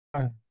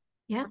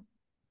Yeah.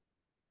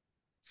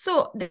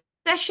 So the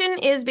session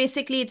is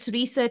basically it's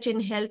research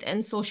in health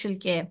and social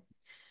care.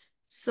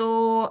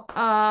 So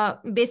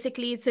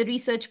basically it's a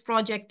research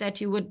project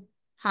that you would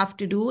have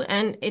to do,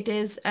 and it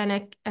is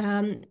an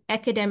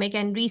academic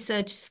and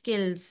research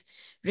skills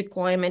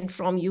requirement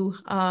from you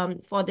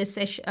for this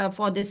session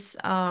for this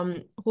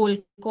whole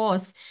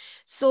course.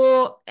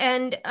 So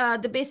and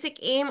the basic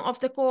aim of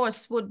the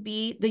course would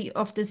be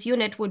of this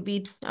unit would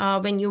be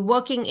when you're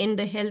working in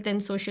the health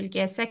and social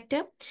care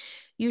sector,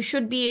 you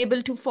should be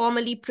able to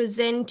formally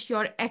present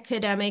your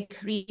academic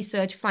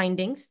research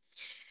findings,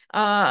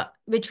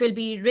 which will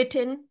be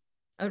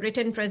a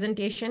written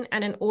presentation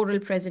and an oral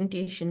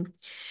presentation.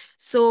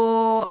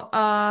 So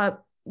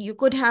you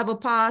could have a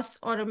pass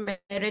or a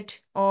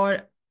merit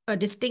or a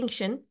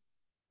distinction.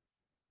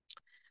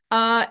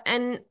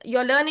 And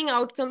your learning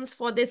outcomes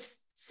for this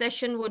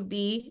session would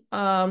be,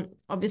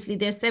 obviously,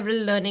 there's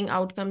several learning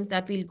outcomes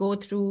that we'll go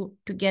through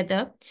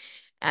together.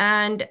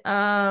 And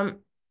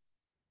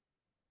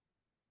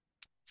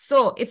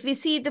so if we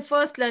see the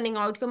first learning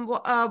outcome,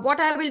 what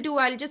I will do,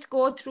 I'll just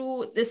go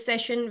through this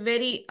session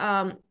very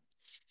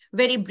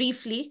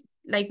briefly,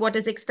 like what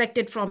is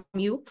expected from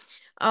you.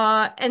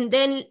 And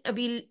then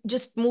we'll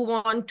just move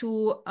on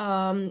to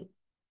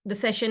the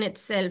session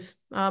itself.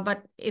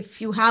 But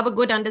if you have a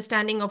good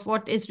understanding of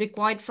what is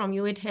required from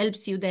you, it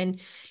helps you then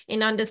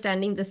in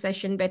understanding the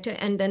session better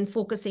and then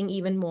focusing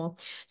even more.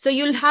 So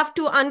you'll have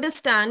to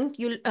understand,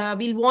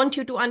 we'll want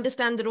you to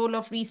understand the role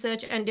of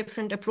research and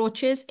different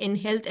approaches in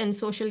health and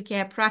social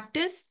care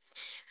practice.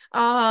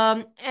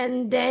 And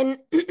then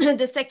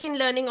the second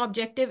learning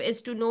objective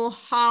is to know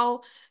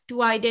how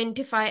to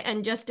identify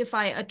and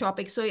justify a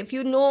topic. So if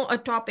you know a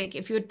topic,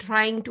 if you're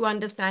trying to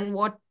understand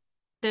what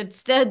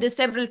there's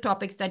several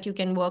topics that you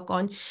can work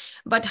on,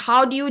 but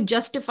how do you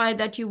justify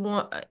that you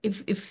want,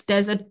 if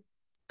there's a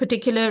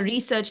particular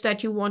research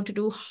that you want to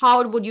do,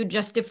 how would you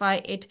justify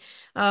it?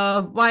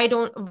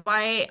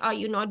 Why are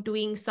you not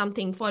doing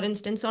something, for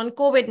instance, on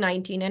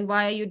COVID-19, and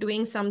why are you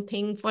doing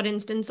something, for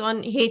instance,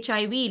 on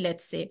HIV,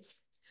 let's say?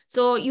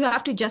 So you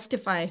have to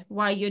justify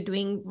why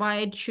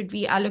should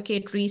we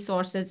allocate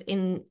resources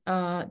in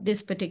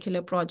this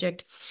particular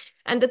project.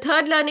 And the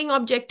third learning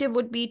objective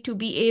would be to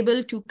be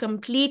able to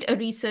complete a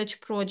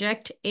research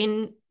project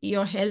in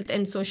your health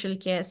and social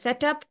care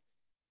setup.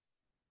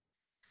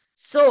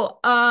 So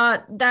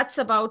that's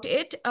about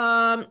it.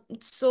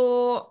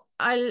 So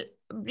I'll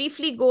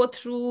briefly go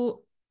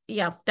through,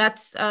 yeah,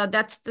 that's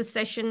the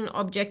session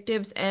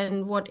objectives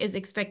and what is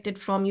expected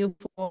from you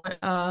for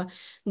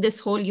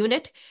this whole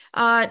unit.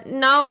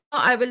 Now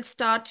I will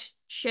start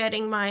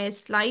sharing my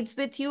slides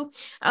with you.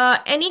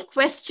 Any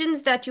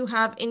questions that you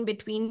have in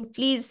between,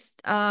 please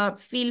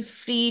feel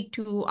free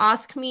to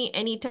ask me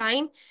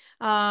anytime.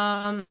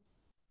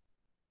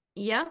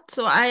 Yeah,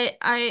 so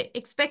I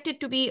expect it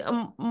to be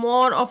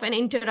more of an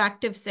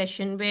interactive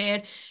session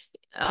where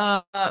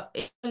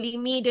it's only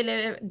me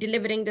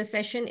delivering the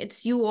session,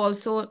 it's you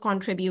also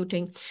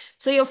contributing.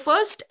 So your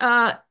first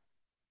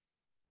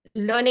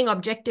learning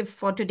objective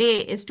for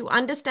today is to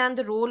understand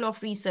the role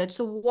of research.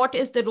 So what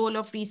is the role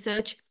of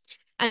research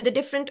and the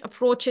different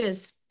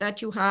approaches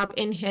that you have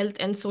in health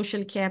and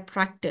social care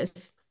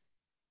practice?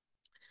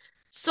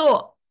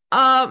 So,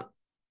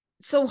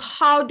 so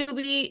how do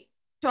we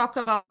talk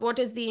about what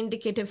is the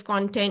indicative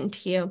content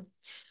here?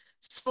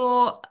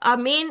 So our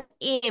main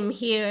aim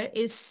here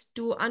is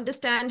to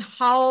understand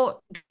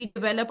how we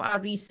develop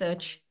our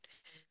research.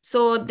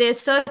 So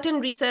there's certain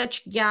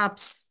research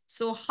gaps.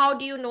 So how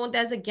do you know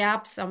there's a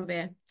gap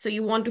somewhere? So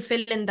you want to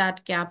fill in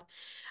that gap.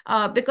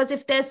 Because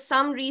if there's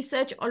some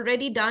research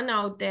already done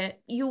out there,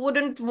 you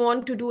wouldn't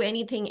want to do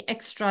anything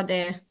extra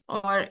there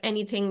or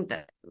anything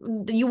that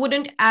you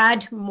wouldn't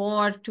add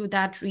more to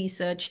that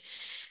research.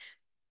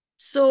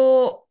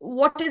 So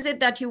what is it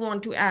that you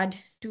want to add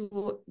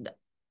to,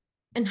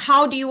 and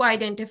how do you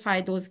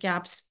identify those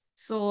gaps?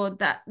 So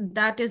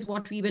that is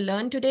what we will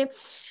learn today.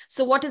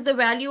 So what is the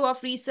value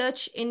of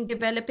research in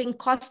developing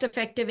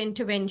cost-effective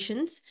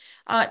interventions?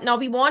 Now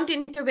we want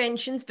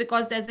interventions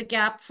because there's a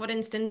gap. For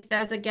instance,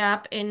 there's a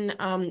gap in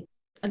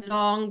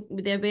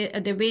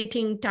the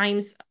waiting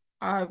times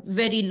are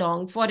very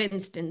long. For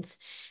instance,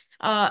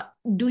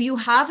 do you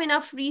have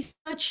enough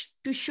research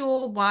to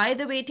show why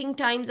the waiting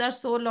times are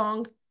so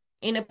long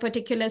in a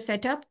particular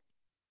setup?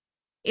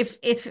 If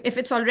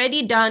it's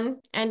already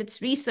done and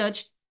it's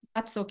researched,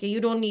 that's okay. You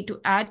don't need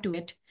to add to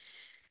it,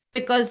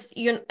 because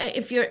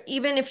if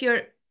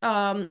you're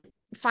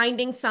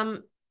finding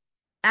some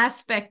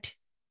aspect,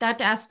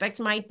 that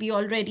aspect might be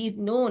already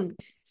known.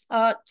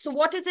 So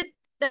what is it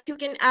that you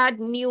can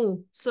add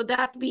new so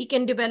that we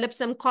can develop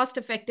some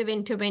cost-effective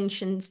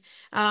interventions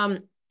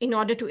in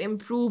order to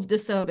improve the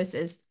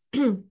services?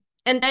 And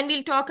then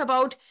we'll talk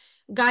about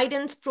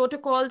guidance,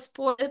 protocols,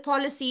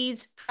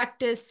 policies,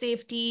 practice,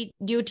 safety,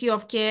 duty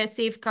of care,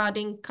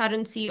 safeguarding,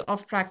 currency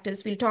of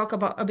practice. We'll talk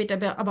about a bit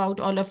about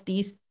all of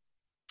these.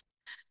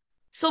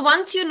 So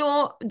once you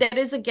know there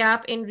is a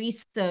gap in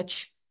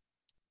research,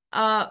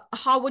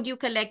 how would you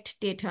collect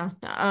data?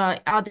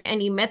 Are there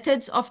any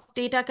methods of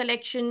data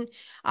collection?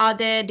 Are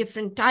there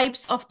different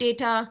types of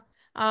data?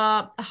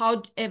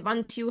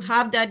 Once you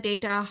have that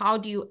data, how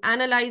do you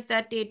analyze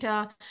that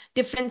data?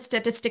 Different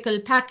statistical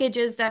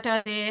packages that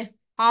are there,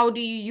 how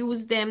do you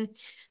use them?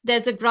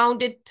 There's a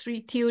grounded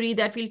theory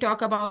that we'll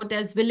talk about.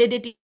 There's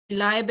validity,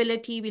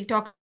 reliability. We'll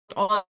talk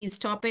about all these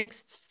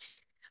topics.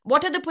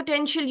 What are the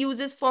potential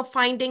uses for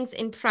findings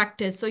in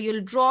practice? So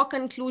you'll draw a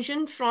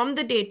conclusion from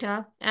the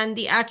data and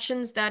the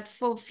actions that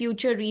for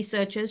future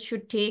researchers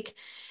should take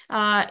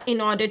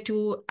in order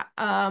to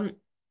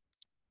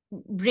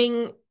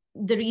bring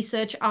the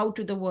research out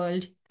to the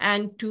world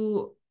and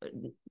to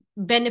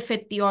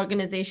benefit the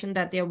organization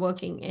that they're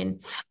working in.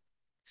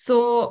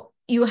 So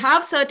you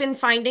have certain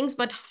findings,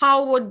 but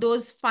how would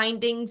those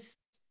findings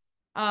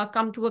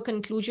come to a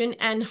conclusion,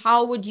 and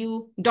how would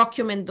you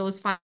document those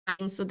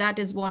findings? So that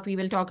is what we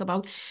will talk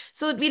about.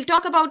 So we'll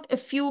talk about a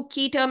few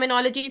key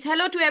terminologies.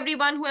 Hello to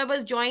everyone,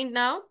 whoever's joined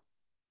now.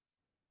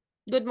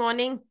 Good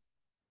morning.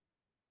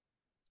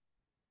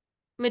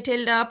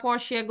 Matilda,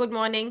 Portia, good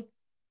morning.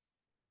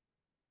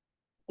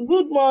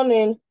 Good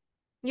morning.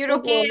 You're Good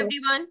okay, morning.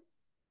 everyone?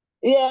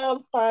 Yeah, I'm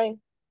fine.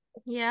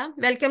 Yeah,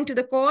 welcome to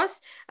the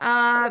course.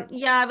 Yeah,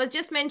 I was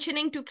just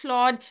mentioning to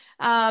Claude,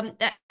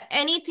 that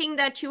anything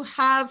that you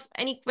have,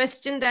 any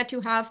question that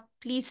you have,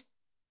 please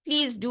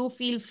do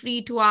feel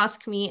free to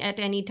ask me at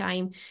any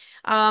time.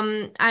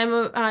 I'm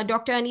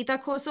Dr. Anita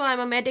Khoso.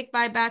 I'm a medic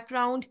by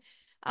background,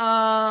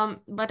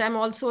 but I'm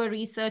also a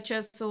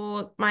researcher.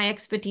 So my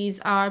expertise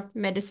are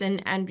medicine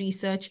and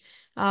research,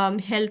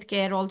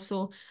 healthcare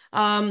also.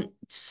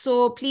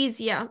 So please,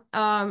 yeah,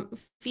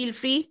 feel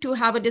free to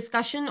have a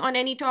discussion on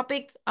any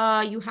topic.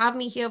 You have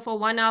me here for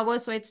 1 hour,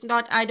 so it's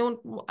not,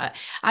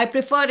 I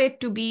prefer it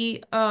to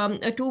be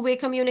a two-way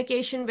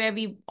communication where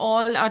we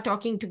all are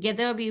talking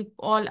together. We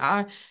all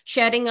are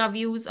sharing our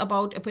views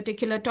about a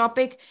particular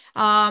topic,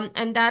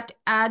 and that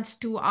adds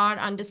to our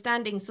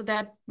understanding so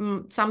that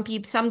some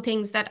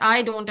things that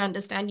I don't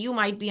understand, you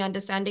might be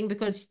understanding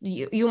because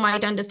you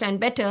might understand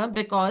better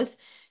because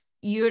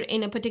you're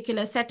in a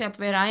particular setup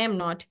where I am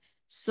not.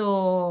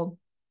 So,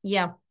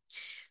 yeah.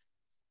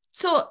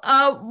 So,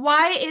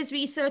 why is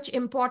research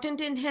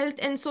important in health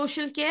and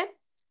social care?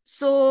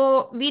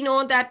 So, we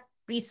know that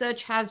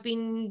research has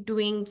been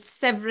doing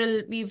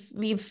several,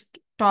 we've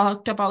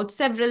talked about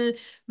several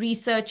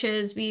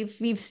researchers.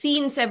 We've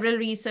seen several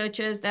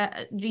researchers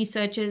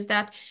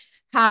that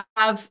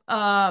have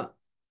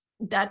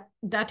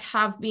that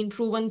have been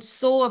proven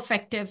so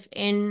effective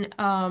in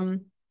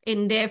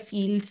their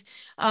fields.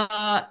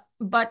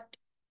 But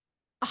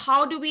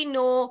how do we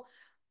know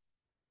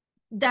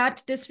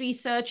that this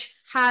research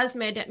has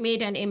made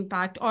an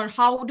impact, or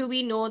how do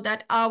we know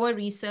that our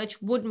research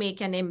would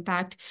make an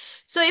impact?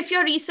 So if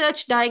your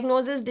research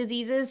diagnoses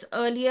diseases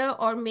earlier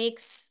or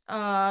makes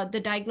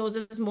the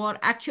diagnosis more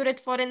accurate,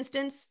 for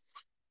instance,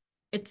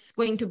 it's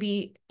going to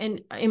be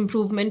an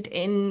improvement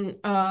in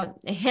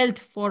health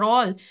for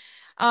all.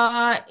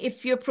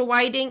 If you're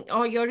providing,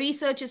 or your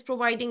research is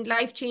providing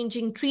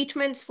life-changing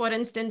treatments, for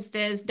instance,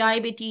 there's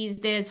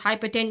diabetes, there's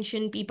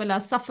hypertension, people are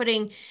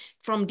suffering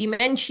from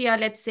dementia,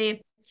 let's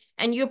say,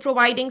 and you're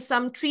providing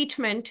some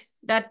treatment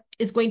that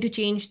is going to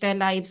change their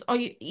lives, or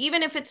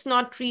even if it's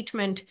not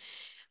treatment,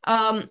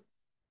 um,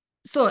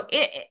 so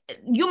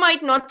you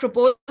might not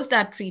propose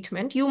that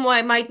treatment, you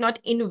might not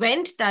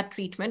invent that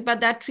treatment,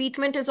 but that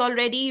treatment is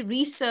already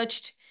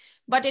researched,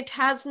 but it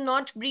has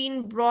not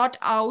been brought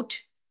out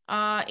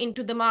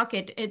into the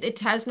market. It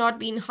has not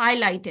been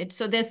highlighted.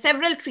 So there's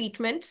several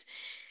treatments,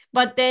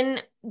 but then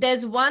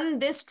there's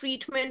this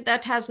treatment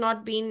that has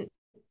not been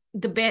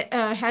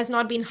has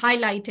not been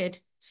highlighted.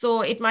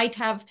 So it might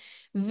have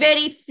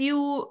very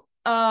few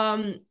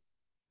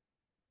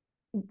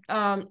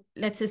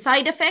let's say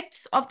side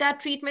effects of that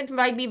treatment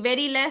might be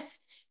very less,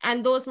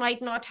 and those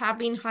might not have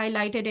been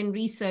highlighted in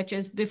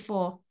researches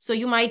before. So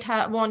you might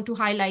want to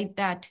highlight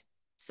that.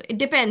 So it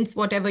depends,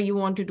 whatever you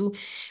want to do.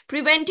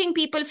 Preventing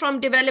people from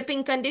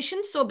developing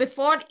conditions. So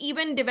before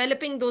even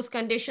developing those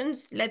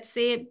conditions, let's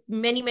say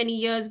many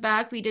years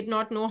back, we did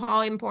not know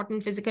how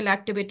important physical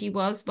activity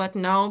was, but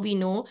now we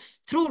know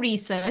through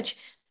research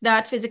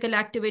that physical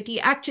activity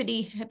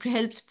actually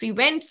helps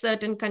prevent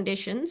certain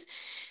conditions.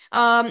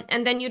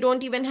 And then you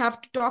don't even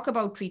have to talk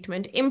about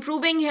treatment.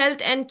 Improving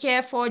health and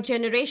care for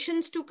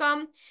generations to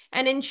come,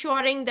 and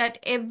ensuring that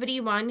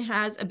everyone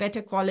has a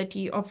better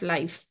quality of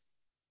life.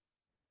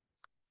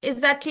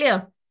 Is that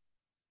clear?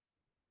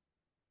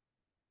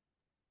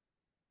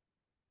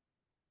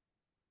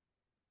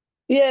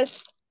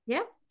 Yes.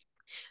 Yeah.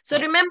 So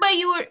remember,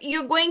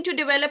 you're going to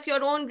develop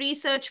your own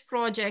research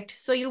project.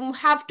 So you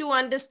have to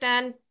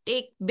understand,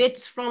 take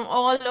bits from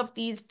all of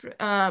these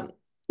Mommy,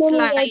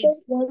 I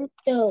just slides. want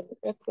to.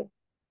 Okay.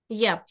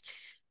 Yeah.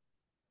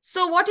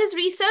 So what is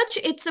research?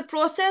 It's a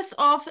process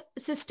of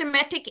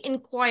systematic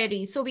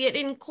inquiry. So we are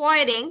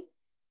inquiring,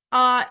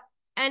 uh,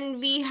 and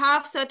we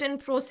have certain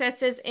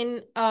processes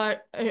in our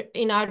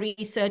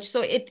research.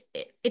 So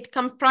it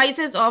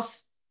comprises of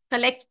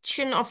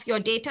collection of your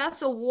data.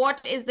 So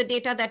what is the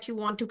data that you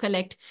want to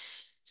collect?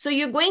 So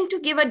you're going to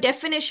give a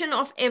definition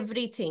of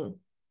everything.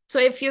 So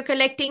if you're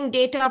collecting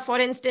data, for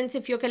instance,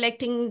 if you're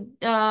collecting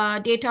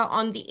data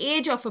on the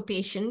age of a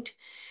patient,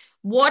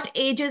 what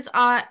ages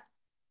are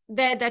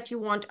there that you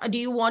want? Do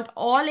you want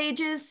all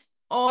ages,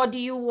 or do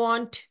you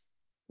want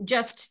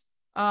just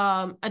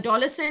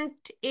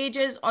adolescent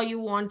ages, or you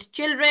want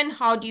children?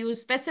 How do you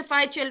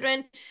specify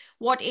children?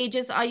 What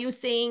ages are you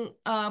saying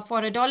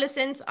for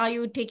adolescents? Are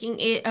you taking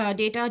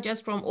data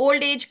just from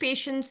old age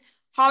patients?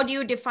 How do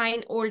you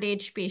define old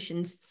age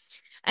patients?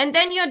 And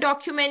then you're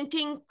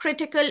documenting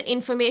critical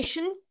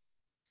information,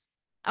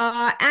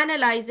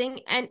 analyzing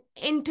and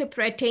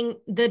interpreting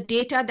the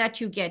data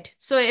that you get.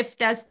 So if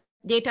there's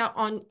data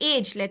on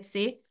age, let's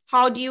say,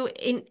 how do you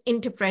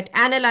interpret,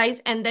 analyze,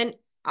 and then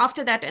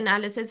after that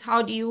analysis,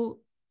 how do you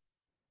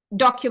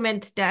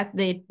document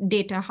the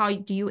data? How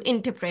do you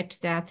interpret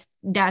that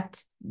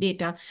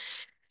data?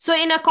 So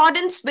in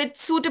accordance with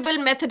suitable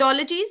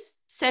methodologies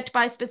set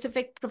by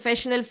specific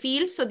professional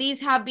fields. So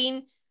these have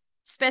been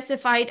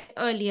specified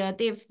earlier.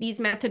 These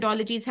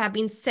methodologies have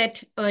been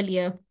set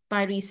earlier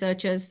by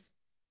researchers.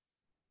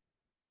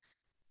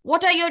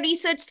 What are your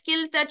research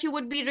skills that you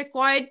would be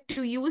required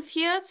to use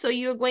here? So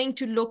you're going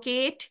to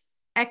locate,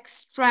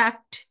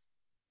 extract,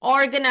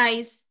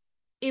 organize,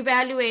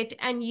 evaluate,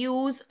 and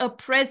use a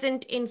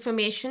present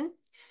information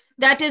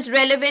that is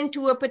relevant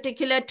to a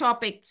particular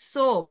topic.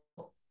 So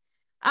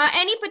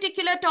any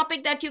particular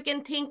topic that you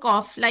can think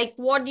of, like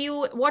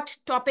what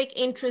topic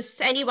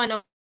interests anyone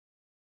of?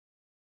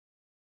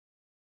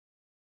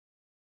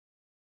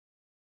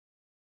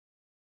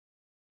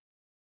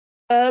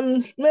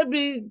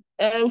 Maybe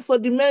for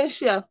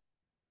dementia.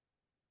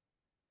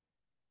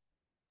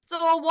 So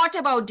what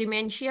about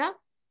dementia?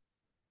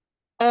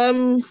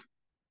 Um,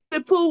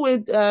 People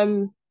with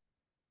people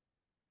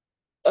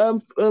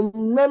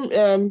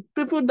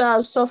that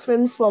are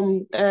suffering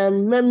from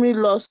memory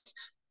loss.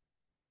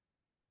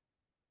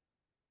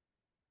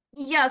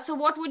 Yeah, so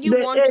what would you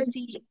The want to age,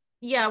 see?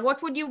 Yeah,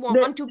 what would you the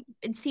want to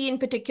see in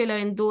particular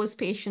in those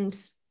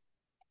patients?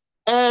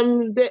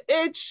 the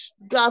age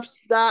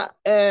gaps that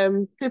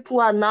people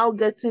are now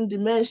getting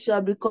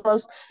dementia,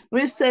 because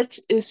research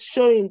is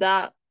showing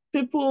that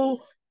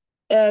people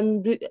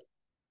the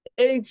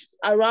age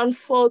around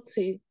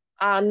 40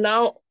 are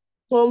now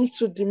prone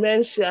to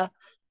dementia,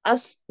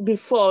 as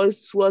before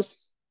it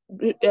was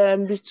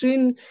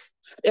between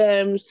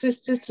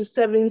 60 to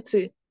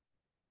 70.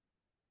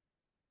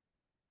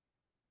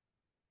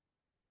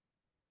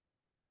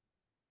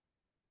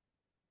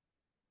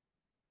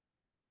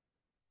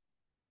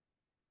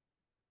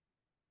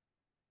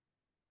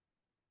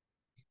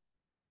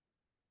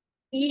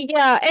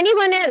 Yeah,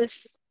 anyone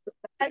else?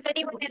 Has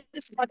anyone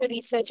else got a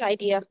research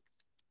idea?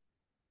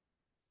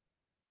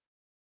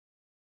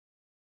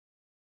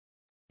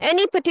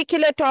 Any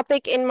particular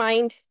topic in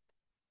mind?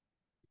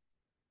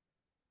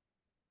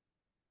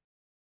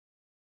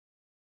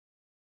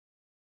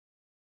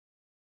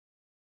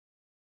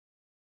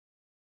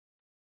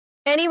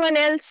 Anyone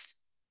else?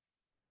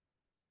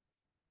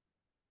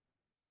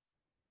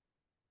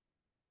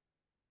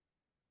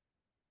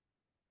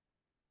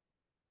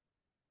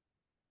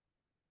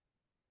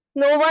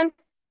 No one?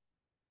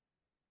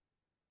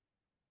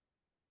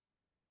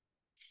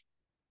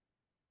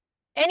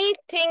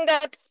 Anything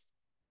that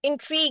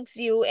intrigues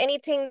you,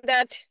 anything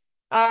that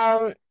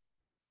um,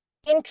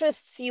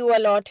 interests you a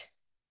lot?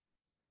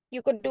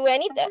 You could do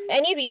any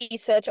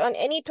research on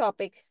any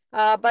topic,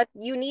 but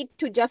you need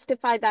to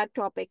justify that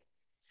topic.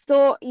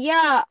 So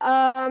yeah,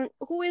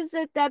 who is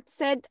it that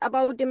said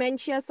about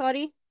dementia?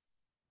 Sorry,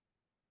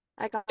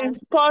 I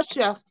can't.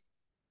 Portia.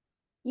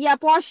 Yeah,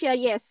 Portia,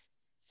 yes.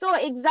 So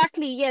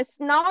exactly, yes.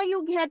 Now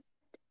you get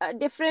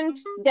different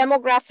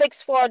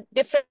demographics for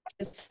different.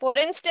 For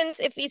instance,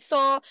 if we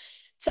saw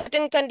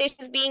certain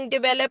conditions being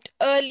developed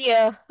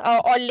earlier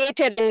or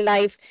later in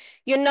life,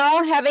 you're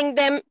now having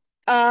them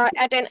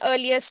at an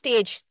earlier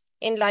stage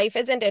in life,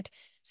 isn't it?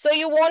 So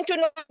you want to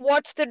know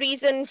what's the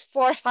reason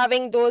for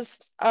having those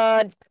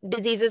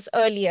diseases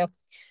earlier.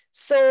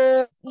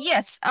 So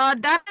yes,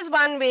 that is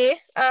one way,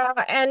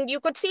 and you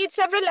could see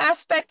several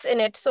aspects in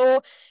it.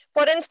 So,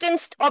 for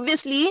instance,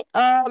 obviously,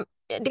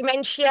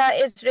 dementia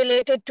is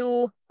related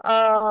to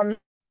a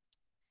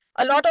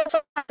lot of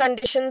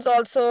conditions.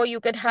 Also, you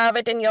could have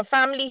it in your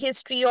family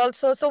history.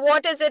 Also, so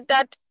what is it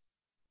that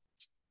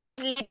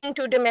is leading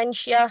to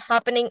dementia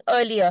happening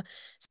earlier?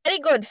 Very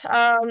good.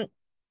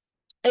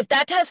 If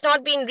that has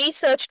not been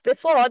researched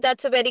before,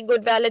 that's a very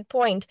good, valid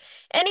point.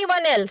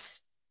 Anyone else?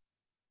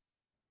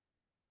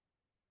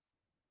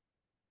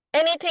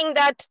 Anything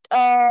that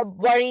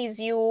worries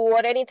you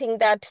or anything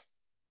that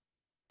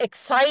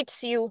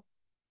excites you?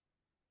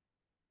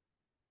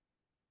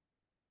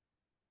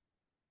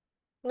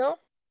 No?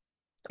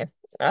 Okay.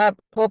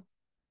 Hope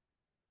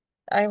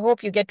I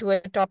hope you get to a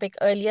topic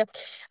earlier.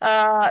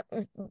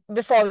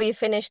 Before we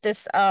finish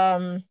this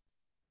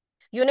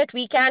unit,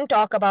 we can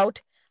talk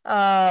about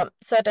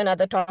certain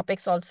other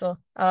topics also.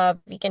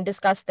 We can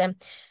discuss them.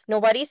 No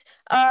worries.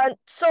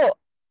 So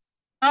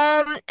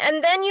And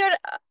then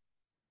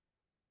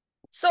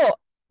so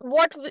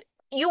what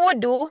you would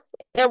do,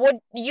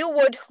 you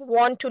would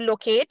want to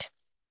locate,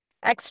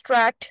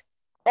 extract,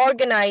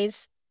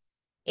 organize,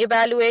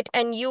 evaluate,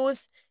 and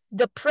use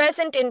the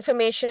present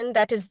information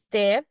that is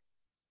there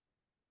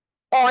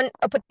on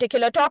a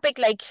particular topic,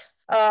 like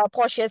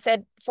Portia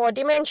said, for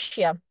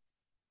dementia.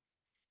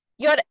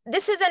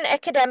 This is an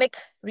academic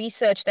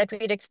research that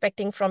we're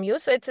expecting from you.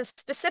 So it's a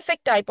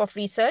specific type of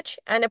research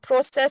and a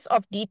process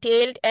of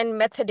detailed and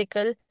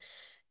methodical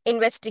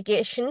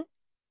investigation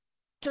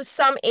to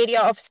some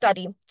area of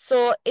study.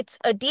 So it's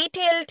a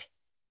detailed,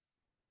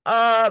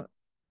 uh,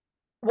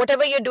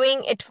 whatever you're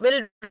doing, it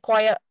will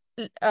require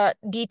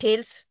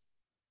details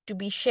to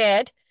be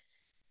shared,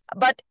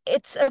 but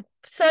it's a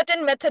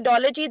certain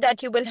methodology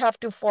that you will have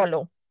to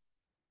follow.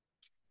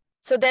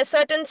 So there's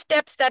certain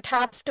steps that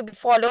have to be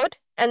followed,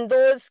 and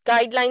those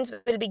guidelines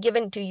will be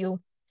given to you.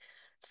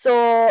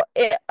 So,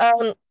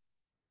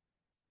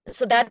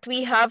 so that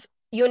we have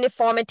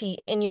uniformity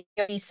in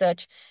your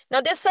research.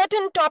 Now, there's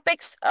certain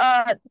topics,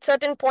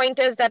 certain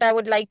pointers that I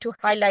would like to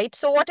highlight.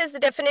 So what is the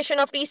definition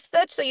of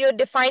research? So you're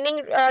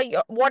defining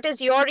what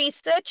is your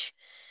research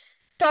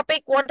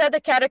topic, what are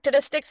the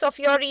characteristics of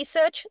your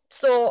research.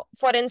 So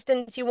for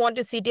instance, you want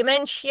to see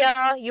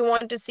dementia, you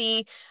want to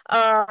see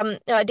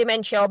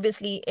dementia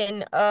obviously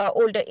in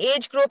older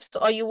age groups,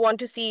 or you want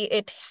to see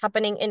it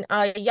happening in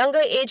younger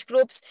age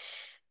groups.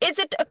 Is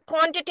it a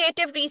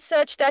quantitative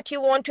research that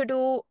you want to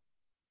do,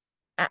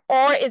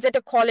 or is it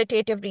a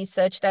qualitative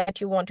research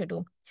that you want to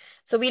do?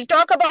 So we'll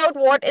talk about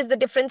what is the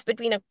difference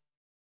between a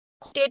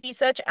qualitative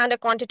research and a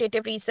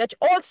quantitative research.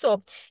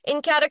 Also,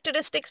 in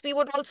characteristics, we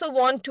would also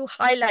want to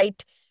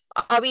highlight,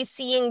 are we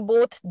seeing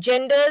both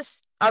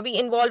genders? Are we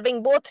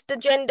involving both the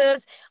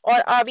genders?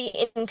 Or are we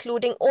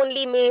including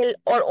only male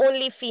or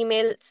only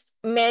females,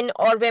 men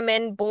or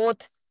women,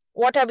 both?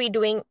 What are we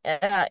doing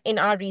in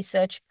our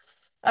research?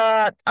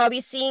 Are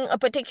we seeing a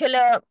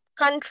particular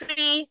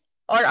country,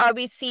 or are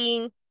we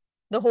seeing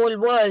the whole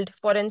world,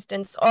 for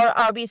instance? Or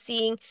are we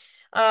seeing,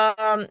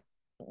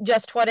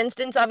 just for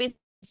instance, are we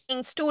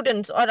seeing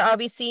students, or are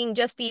we seeing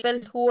just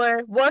people who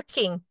are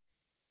working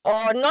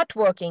or not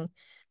working?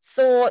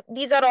 So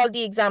these are all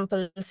the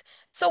examples.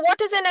 So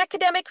what is an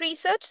academic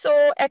research?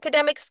 So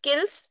academic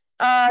skills,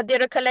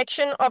 they're a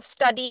collection of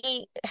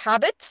study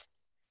habits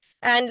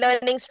and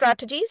learning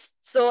strategies.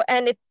 So,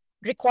 and it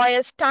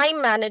requires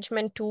time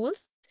management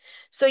tools.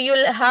 So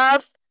you'll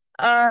have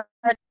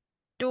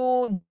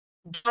to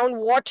down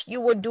what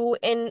you would do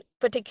in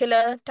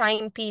particular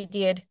time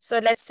period. So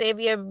let's say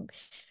we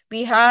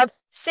have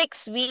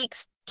 6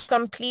 weeks to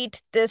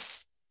complete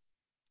this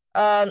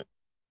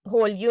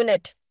whole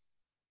unit.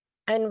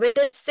 And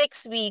within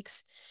 6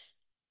 weeks,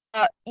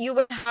 you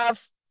will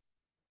have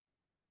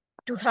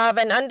to have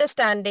an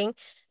understanding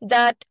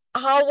that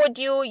how would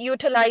you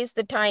utilize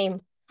the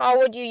time? How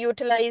would you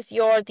utilize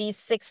these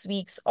 6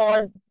 weeks,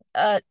 or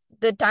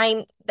the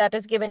time that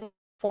is given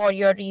for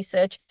your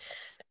research?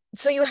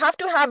 So you have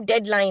to have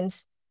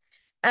deadlines,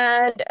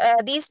 and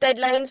these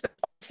deadlines will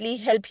obviously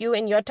help you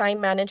in your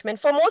time management.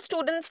 For most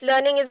students,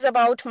 learning is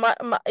about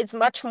it's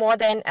much more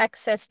than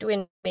access to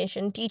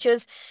information.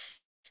 Teachers,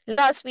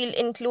 last, we'll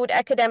include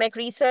academic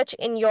research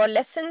in your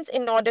lessons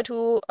in order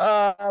to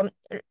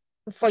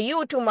for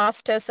you to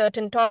master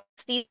certain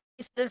topics. These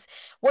skills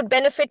would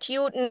benefit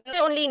you not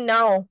only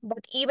now,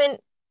 but even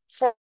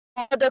for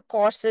other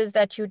courses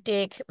that you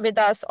take with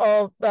us,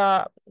 or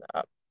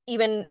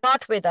even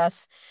not with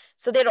us.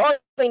 So they're all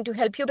going to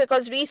help you,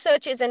 because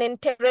research is an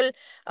integral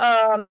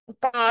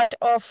part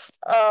of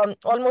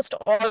almost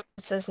all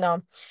courses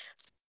now.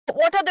 So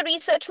what are the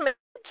research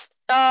methods?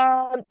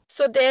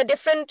 So there are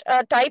different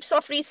types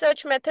of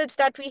research methods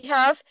that we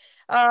have.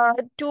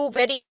 Two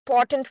very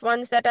important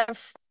ones that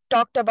I've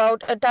talked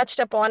about, touched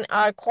upon,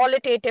 are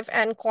qualitative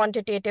and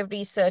quantitative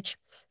research.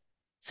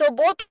 So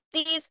both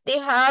these, they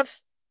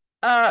have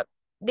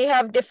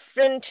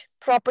different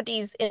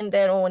properties in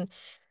their own.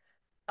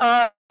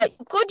 You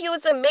could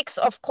use a mix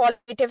of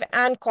qualitative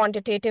and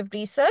quantitative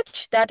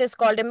research. That is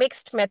called a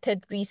mixed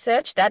method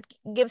research. That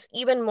gives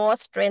even more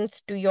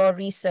strength to your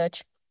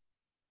research.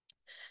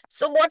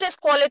 So what is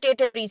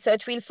qualitative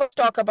research? We'll first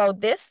talk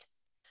about this.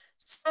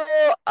 So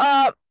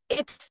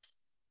it's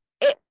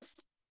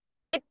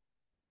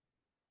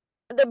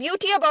the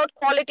beauty about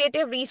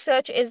qualitative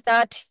research is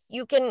that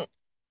you can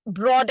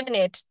broaden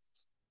it.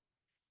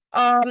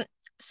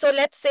 So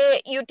let's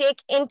say you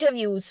take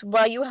interviews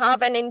where you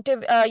have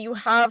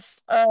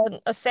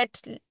a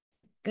set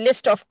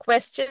list of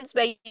questions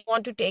where you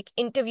want to take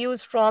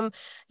interviews from,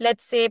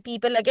 let's say,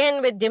 people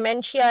again with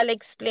dementia.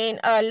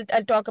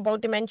 I'll talk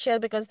about dementia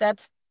because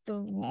that's the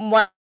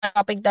one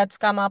topic that's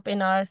come up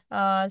in our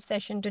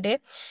session today.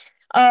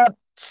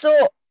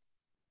 So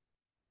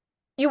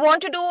you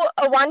want to do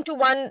a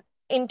one-to-one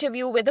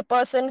interview with a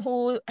person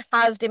who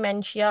has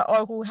dementia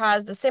or who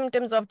has the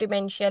symptoms of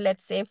dementia,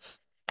 let's say,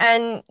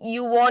 and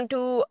you want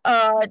to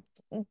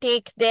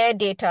take their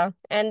data,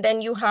 and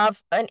then you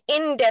have an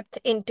in-depth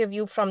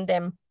interview from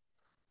them.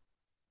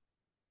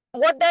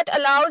 What that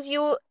allows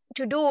you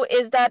to do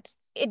is that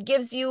it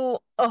gives you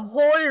a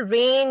whole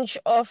range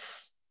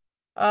of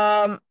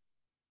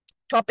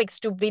topics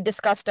to be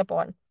discussed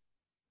upon.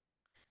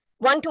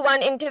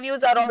 One-to-one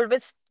interviews are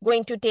always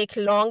going to take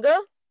longer.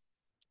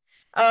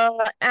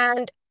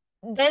 And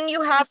then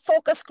you have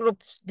focus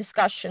group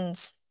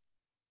discussions.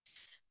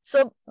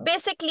 So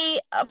basically,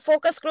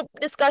 focus group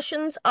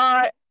discussions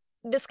are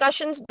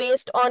discussions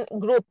based on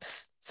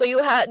groups. So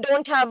you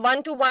don't have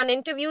one-to-one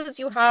interviews,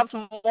 you have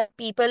more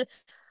people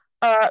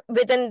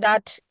within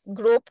that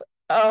group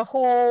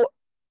who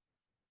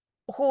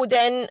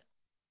then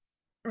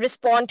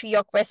respond to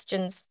your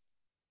questions.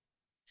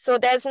 So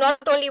there's not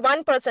only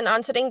one person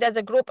answering, there's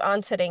a group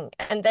answering.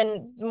 And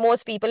then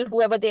most people,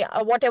 whatever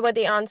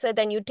they answer,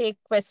 then you take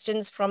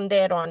questions from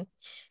there on.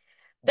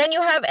 Then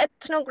you have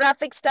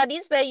ethnographic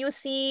studies where you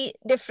see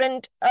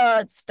different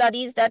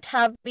studies that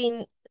have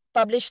been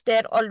published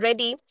there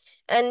already.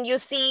 And you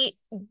see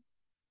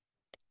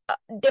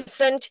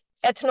different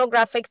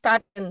ethnographic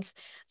patterns.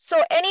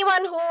 So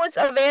anyone who is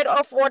aware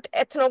of what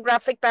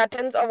ethnographic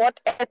patterns or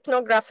what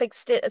ethnographic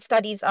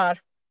studies are?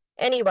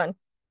 Anyone?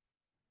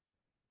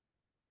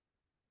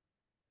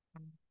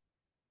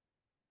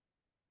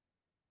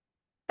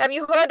 Have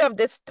you heard of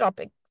this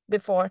topic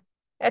before?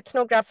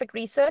 Ethnographic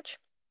research?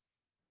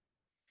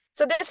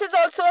 So this is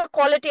also a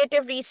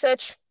qualitative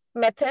research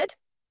method,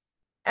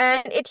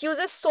 and it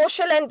uses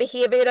social and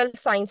behavioral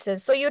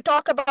sciences. So you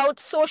talk about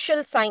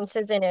social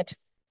sciences in it.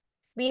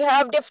 We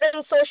have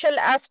different social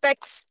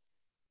aspects.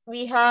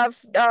 We have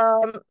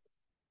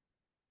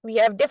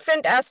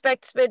different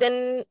aspects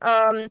within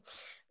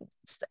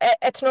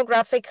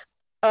ethnographic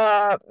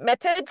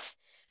methods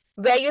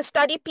where you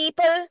study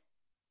people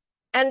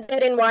and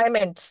their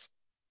environments.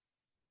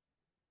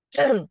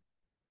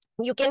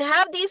 You can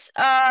have these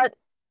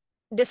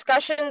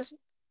discussions.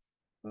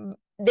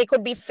 They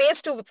could be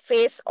face to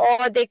face,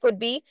 or they could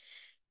be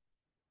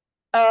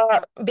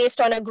based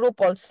on a group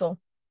also.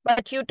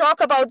 But you talk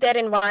about their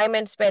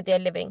environments where they're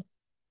living.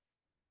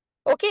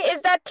 Okay,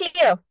 is that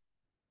clear?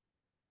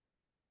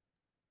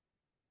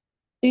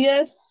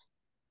 Yes.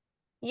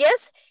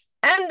 Yes.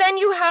 And then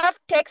you have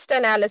text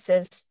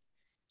analysis.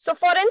 So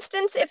for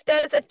instance, if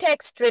there's a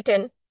text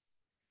written,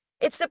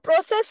 it's the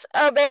process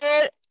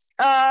where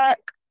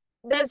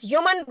there's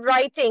human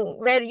writing,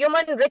 where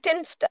human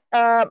written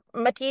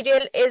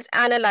material is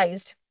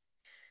analyzed.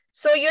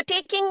 So you're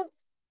taking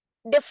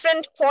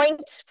different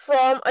points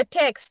from a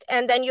text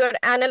and then you're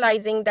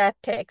analyzing that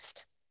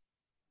text.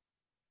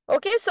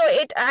 Okay, so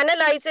it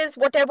analyzes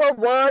whatever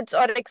words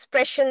or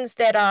expressions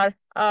there are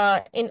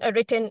in a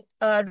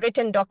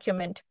written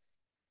document.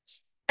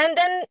 And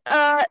then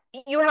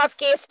you have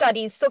case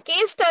studies. So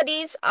case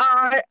studies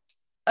are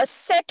a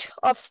set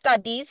of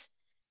studies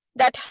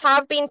that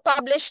have been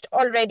published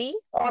already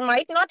or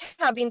might not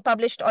have been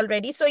published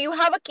already. So you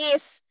have a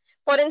case.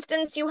 For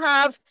instance, you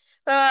have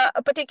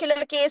a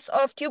particular case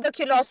of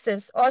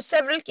tuberculosis or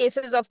several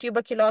cases of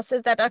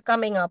tuberculosis that are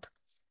coming up.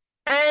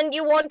 And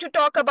you want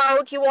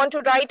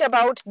to write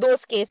about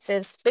those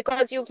cases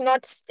because you've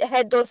not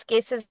had those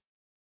cases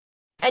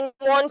and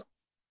you want,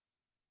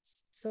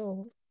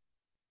 so,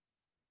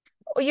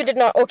 oh, you did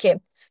not, okay.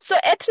 So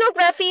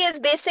ethnography is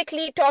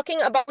basically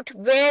talking about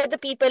where the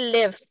people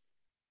live,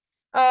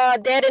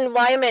 their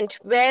environment,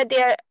 where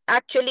they're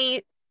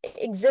actually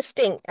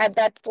existing at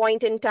that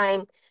point in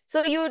time.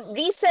 So you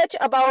research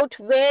about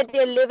where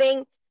they're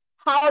living,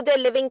 how their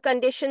living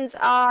conditions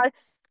are.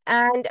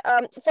 And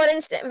for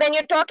instance, when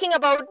you're talking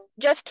about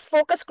just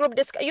focus group,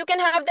 you can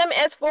have them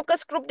as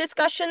focus group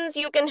discussions,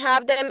 you can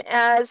have them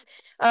as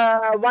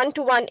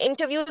one-to-one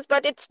interviews,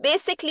 but it's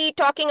basically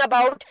talking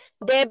about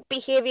their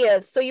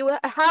behaviors. So you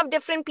have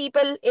different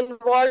people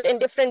involved in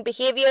different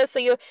behaviors. So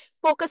you're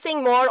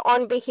focusing more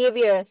on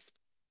behaviors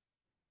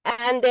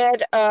and their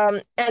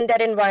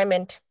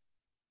environment.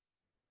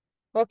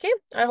 Okay,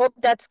 I hope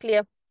that's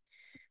clear.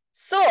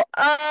 So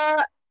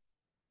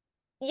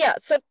yeah,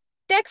 so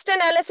text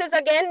analysis,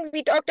 again,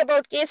 we talked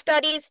about case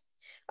studies.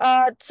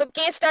 So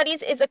case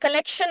studies is a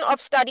collection of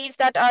studies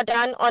that are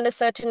done on a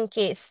certain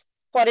case.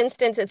 For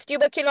instance, it's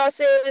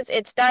tuberculosis,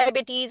 it's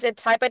diabetes,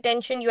 it's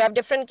hypertension. You have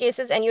different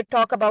cases and you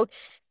talk about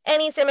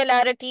any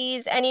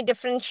similarities, any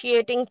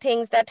differentiating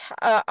things that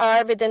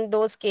are within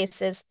those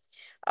cases.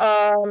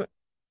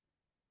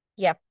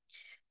 Yeah.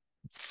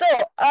 So,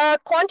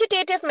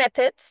 quantitative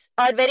methods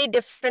are very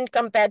different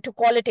compared to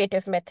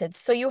qualitative methods.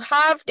 So you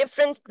have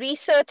different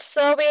research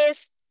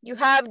surveys, you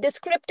have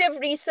descriptive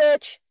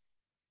research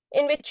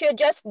in which you're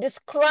just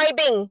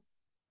describing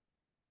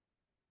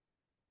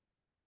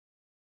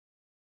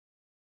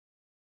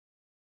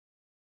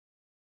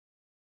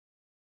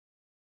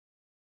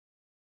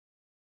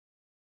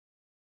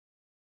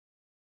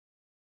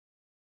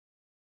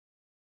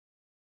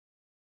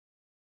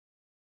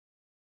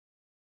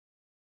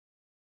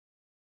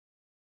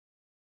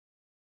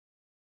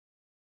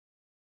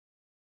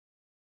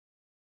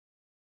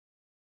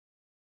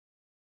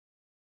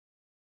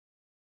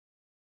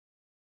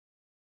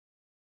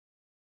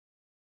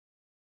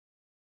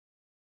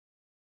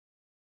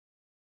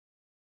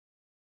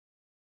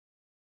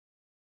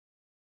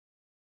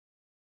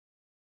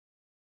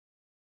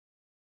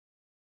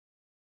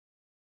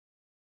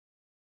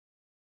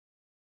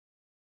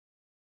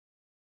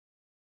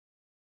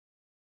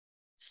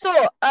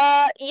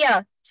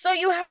So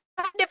you have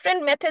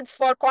different methods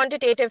for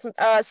quantitative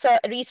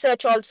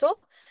research also.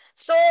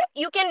 So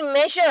you can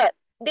measure,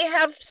 they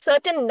have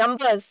certain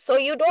numbers. So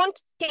you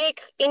don't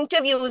take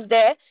interviews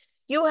there.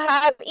 You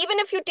have, even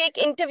if you take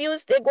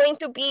interviews, they're going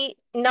to be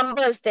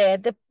numbers there.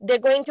 They're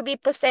going to be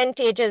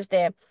percentages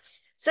there.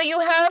 So you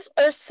have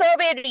a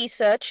survey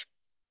research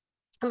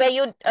where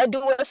you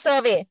do a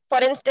survey. For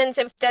instance,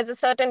 if there's a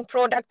certain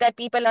product that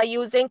people are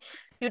using,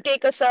 you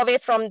take a survey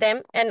from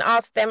them and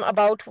ask them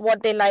about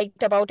what they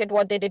liked about it,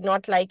 what they did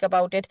not like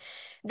about it.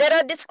 There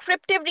are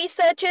descriptive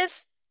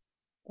researches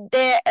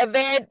there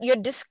where you're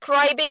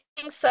describing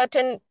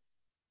certain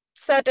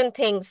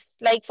things.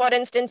 Like, for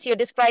instance, you're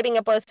describing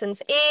a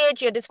person's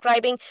age, you're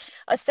describing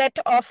a set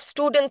of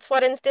students,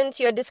 for instance,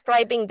 you're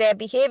describing their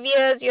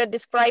behaviors, you're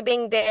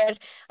describing their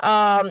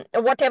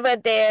whatever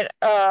their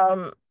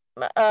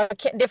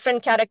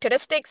different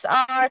characteristics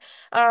are.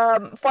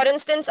 For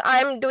instance,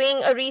 I'm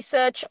doing a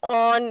research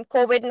on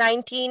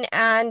COVID-19,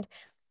 and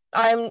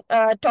I'm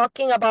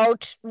talking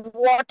about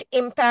what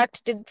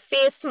impact did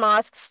face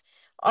masks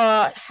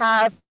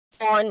have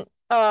on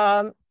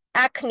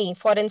acne,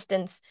 for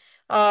instance,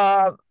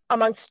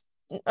 amongst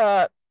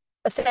uh,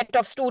 a set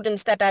of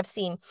students that I've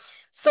seen.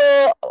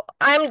 So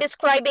I'm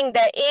describing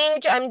their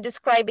age, I'm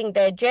describing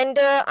their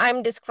gender,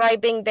 I'm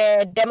describing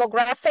their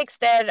demographics,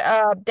 their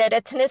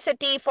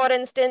ethnicity, for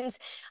instance.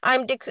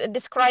 I'm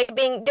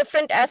describing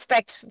different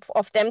aspects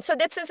of them. So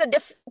this is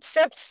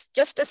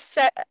just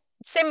a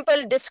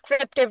simple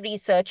descriptive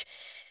research.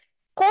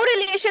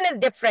 Correlation is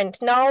different.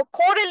 Now,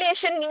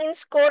 correlation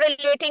means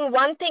correlating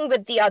one thing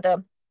with the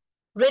other,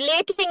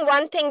 relating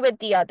one thing with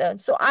the other.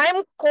 So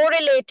I'm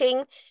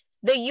correlating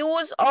the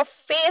use of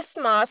face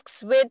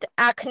masks with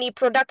acne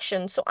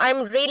production. So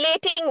I'm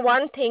relating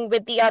one thing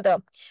with the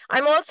other.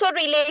 I'm also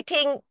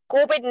relating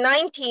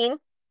COVID-19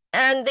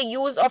 and the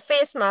use of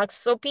face masks.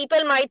 So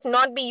people might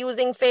not be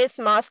using face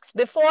masks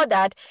before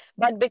that,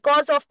 but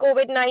because of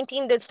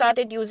COVID-19, they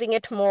started using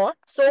it more.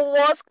 So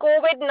was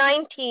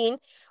COVID-19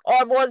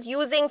 or was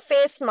using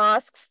face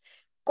masks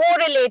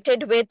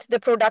correlated with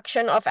the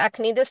production of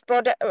acne? This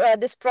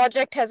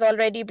project has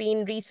already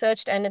been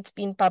researched and it's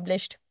been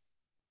published.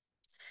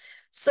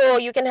 So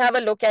you can have a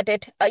look at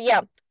it.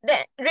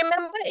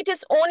 Remember, it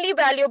is only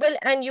valuable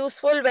and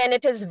useful when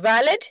it is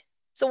valid.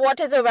 So what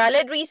is a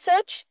valid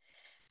research?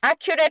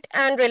 Accurate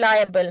and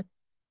reliable.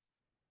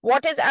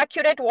 What is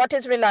accurate? What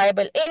is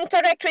reliable?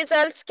 Incorrect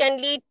results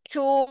can lead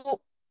to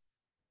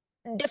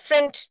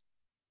different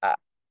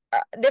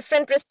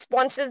different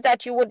responses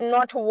that you would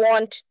not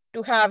want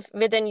to have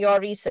within your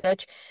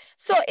research.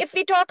 So if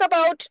we talk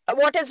about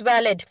what is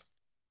valid,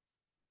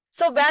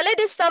 so valid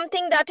is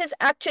something that is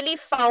actually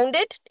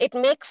founded, it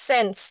makes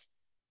sense,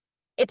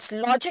 it's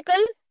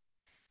logical,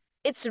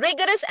 it's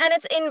rigorous, and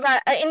it's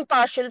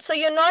impartial. So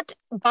you're not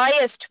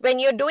biased. When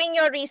you're doing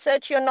your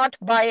research, you're not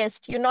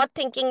biased. You're not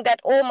thinking that,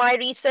 oh, my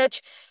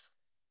research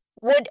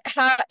would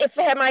have, if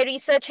my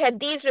research had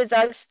these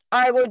results,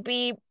 I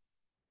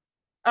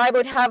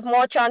would have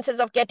more chances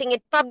of getting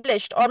it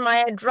published, or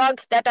my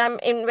drug that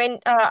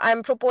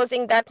I'm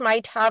proposing, that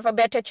might have a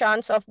better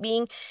chance of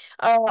being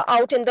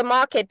out in the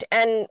market.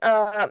 And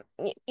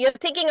you're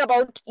thinking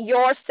about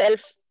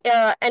yourself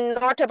and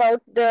not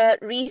about the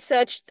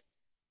research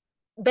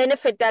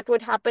benefit that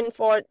would happen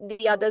for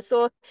the other.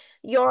 So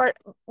your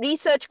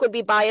research could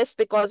be biased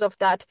because of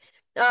that.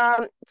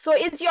 So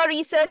is your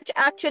research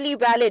actually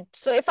valid?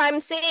 So if I'm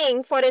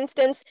saying, for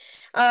instance,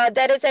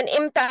 there is an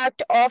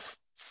impact of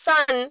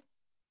sun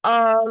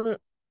um,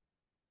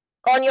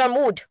 on your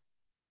mood,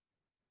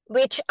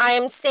 which I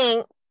am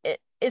saying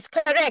is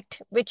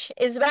correct, which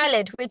is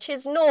valid, which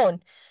is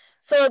known.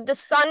 So the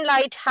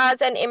sunlight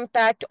has an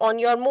impact on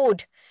your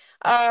mood.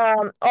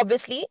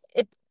 Obviously,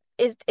 it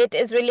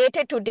is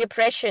related to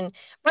depression.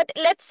 But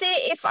let's say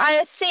if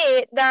I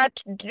say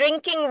that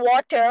drinking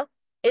water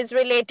is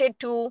related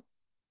to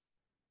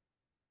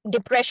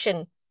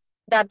depression,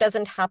 that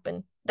doesn't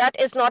happen. That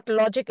is not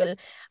logical.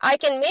 I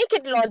can make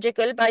it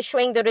logical by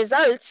showing the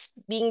results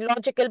being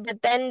logical,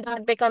 but then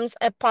that becomes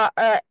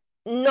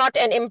not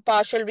an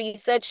impartial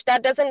research.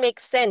 That doesn't make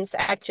sense,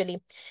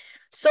 actually.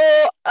 So,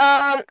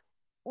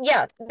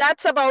 yeah,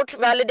 that's about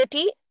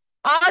validity.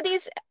 Are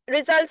these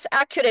results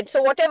accurate?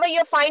 So whatever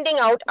you're finding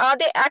out, are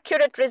they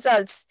accurate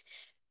results?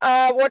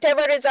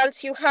 Whatever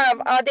results you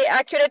have, are they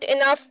accurate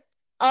enough?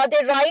 Are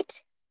they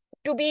right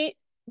to be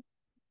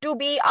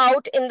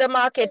out in the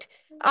market?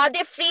 Are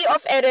they free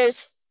of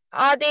errors?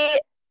 Are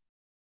they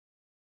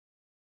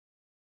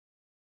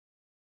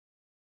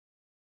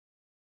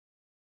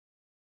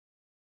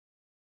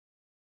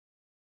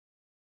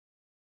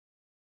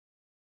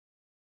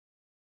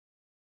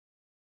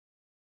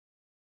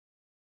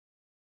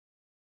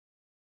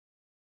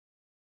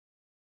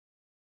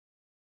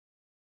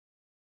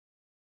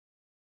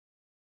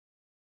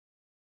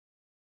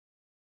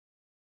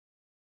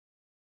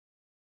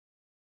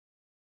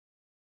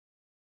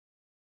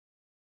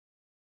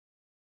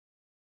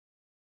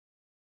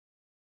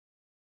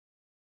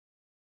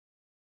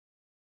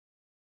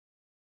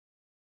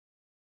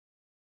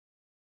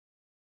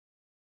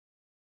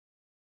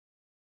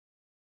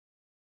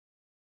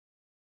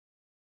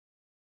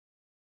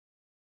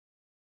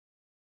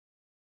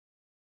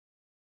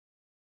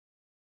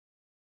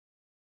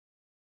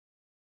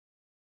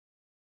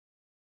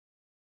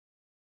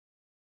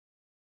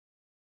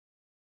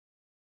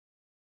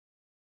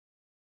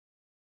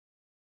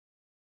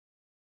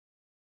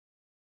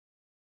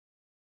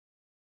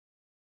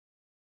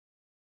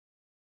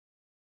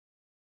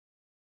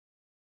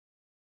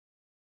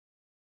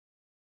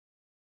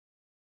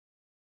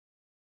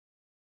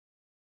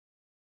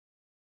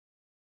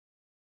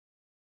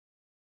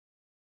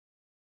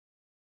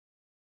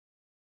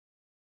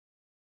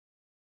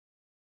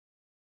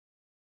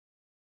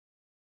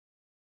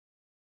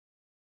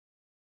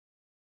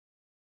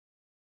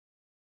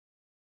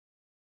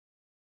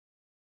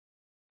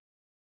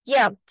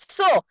Yeah.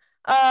 So,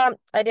 I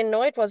didn't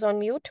know it was on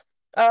mute.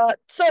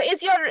 So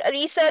is your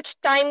research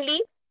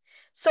timely?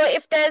 So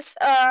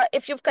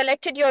if you've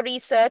collected your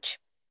research,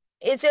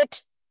 is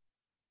it,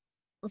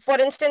 for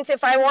instance,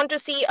 if I want to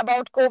see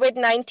about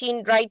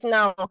COVID-19 right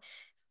now,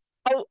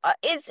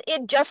 is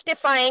it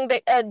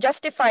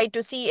justified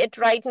to see it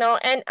right now?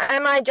 And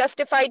am I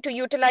justified to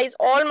utilize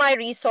all my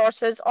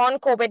resources on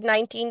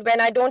COVID-19 when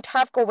I don't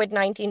have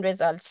COVID-19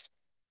 results?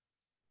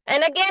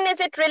 And again, is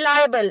it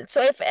reliable?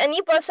 So if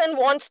any person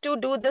wants to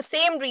do the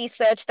same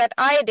research that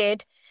I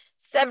did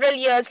several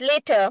years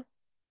later,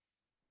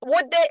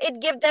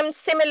 it give them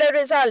similar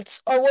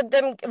results, or would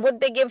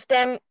they give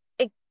them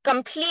a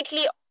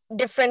completely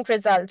different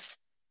results?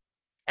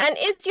 And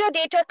is your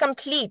data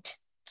complete?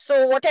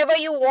 So whatever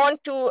you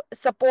want to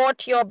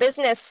support your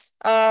business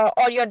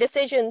or your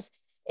decisions,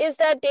 is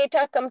that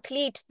data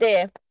complete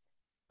there?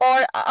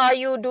 Or are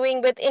you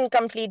doing with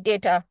incomplete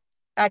data,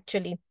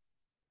 actually?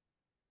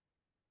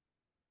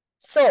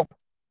 So,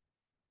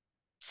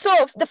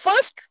 the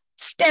first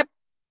step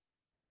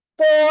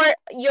for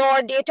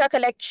your data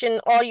collection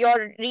or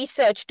your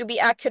research to be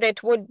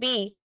accurate would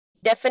be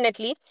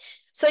definitely.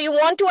 So you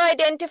want to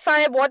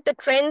identify what the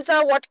trends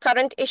are, what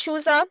current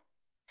issues are.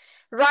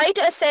 Write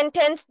a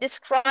sentence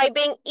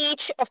describing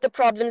each of the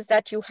problems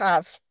that you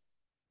have.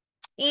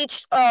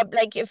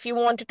 Like if you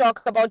want to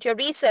talk about your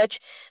research,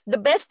 the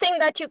best thing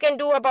that you can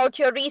do about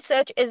your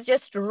research is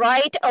just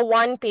write a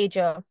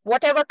one-pager.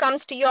 Whatever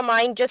comes to your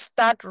mind, just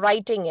start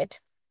writing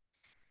it.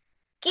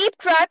 Keep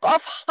track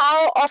of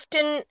how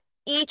often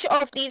each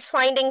of these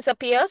findings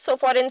appear. So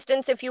for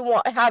instance, if you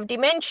have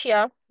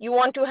dementia, you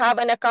want to have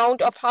an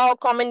account of how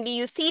commonly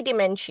you see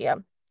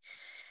dementia.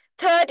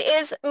 Third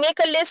is make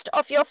a list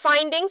of your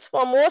findings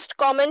for most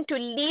common to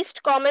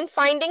least common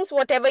findings,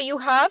 whatever you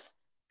have.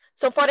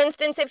 So for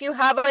instance, if you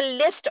have a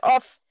list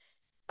of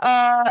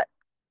uh,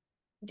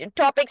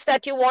 topics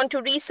that you want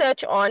to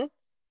research on,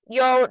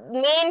 your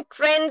main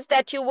trends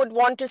that you would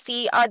want to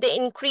see, are they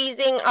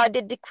increasing, are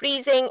they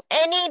decreasing,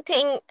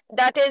 anything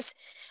that is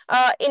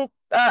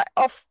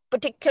of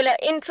particular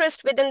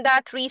interest within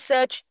that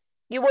research,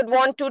 you would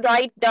want to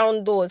write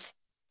down those.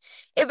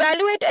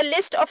 Evaluate a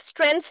list of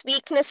strengths,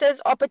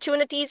 weaknesses,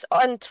 opportunities,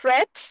 and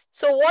threats.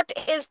 So what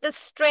is the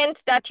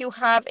strength that you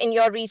have in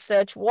your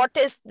research? What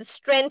is the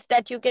strength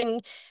that you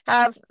can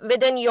have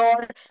within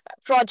your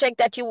project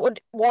that you would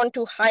want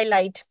to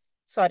highlight?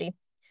 Sorry,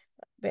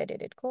 where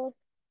did it go?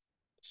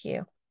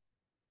 Here.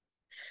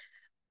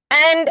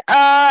 And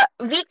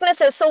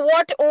weaknesses. So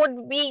what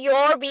would be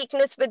your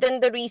weakness within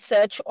the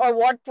research, or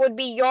what would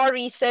be your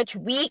research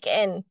weak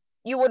in?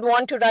 You would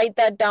want to write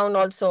that down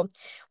also.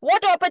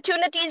 What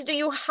opportunities do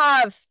you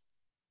have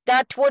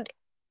that would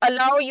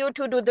allow you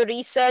to do the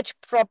research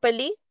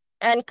properly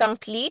and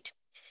complete?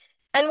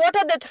 And what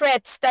are the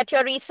threats that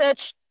your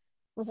research,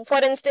 for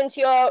instance,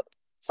 your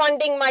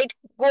funding might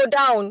go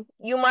down.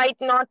 You might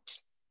not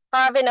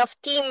have enough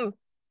team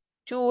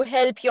to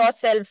help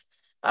yourself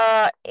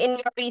in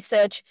your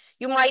research.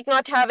 You might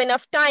not have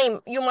enough time.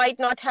 You might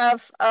not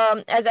have,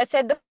 as I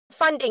said, the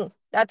funding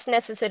that's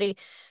necessary.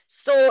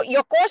 So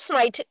your course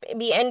might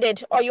be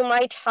ended, or you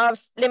might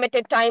have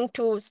limited time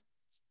to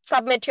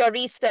submit your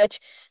research.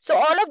 So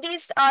all of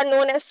these are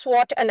known as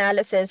SWOT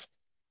analysis.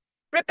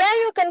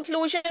 Prepare your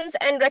conclusions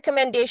and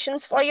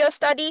recommendations for your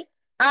study.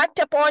 Act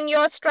upon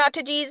your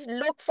strategies,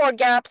 look for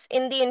gaps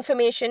in the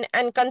information,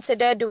 and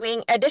consider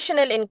doing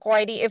additional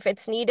inquiry if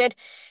it's needed,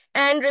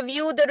 and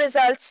review the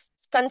results.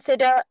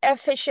 Consider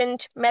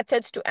efficient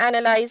methods to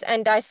analyze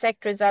and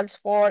dissect results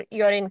for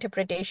your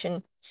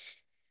interpretation.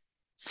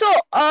 So,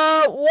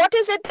 what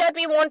is it that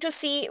we want to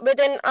see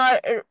within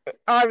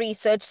our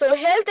research? So,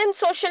 health and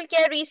social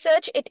care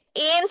research, it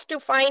aims to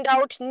find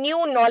out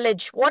new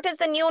knowledge. What is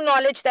the new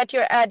knowledge that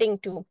you're adding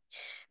to?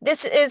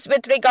 This is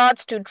with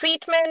regards to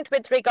treatment,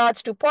 with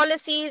regards to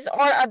policies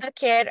or other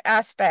care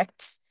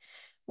aspects.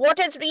 What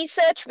is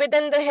research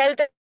within the health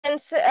and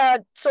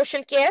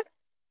social care?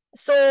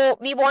 So,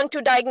 we want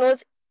to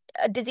diagnose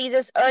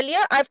diseases earlier.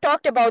 I've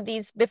talked about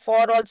these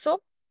before also.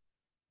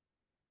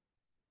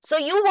 So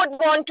you would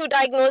want to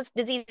diagnose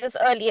diseases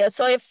earlier.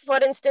 So if,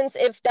 for instance,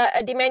 if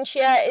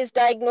dementia is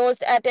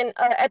diagnosed at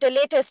a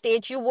later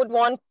stage, you would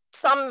want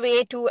some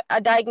way to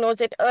diagnose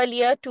it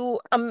earlier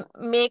to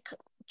make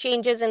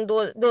changes in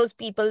those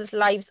people's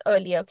lives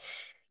earlier.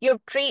 You're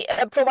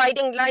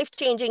providing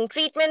life-changing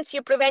treatments.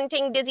 You're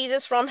preventing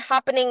diseases from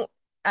happening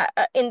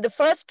in the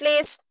first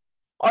place,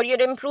 or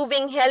you're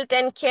improving health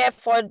and care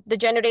for the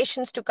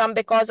generations to come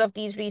because of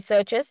these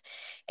researches,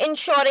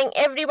 ensuring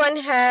everyone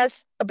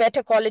has a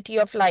better quality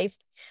of life.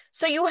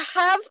 So you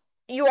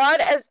are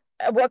as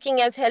working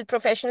as health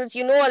professionals,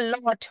 you know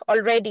a lot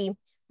already,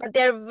 but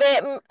there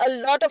are a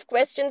lot of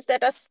questions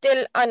that are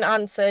still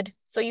unanswered.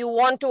 So you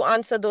want to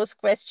answer those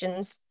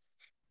questions.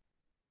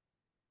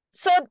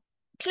 So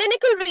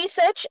clinical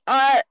research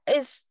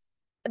is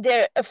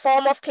there a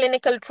form of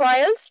clinical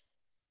trials.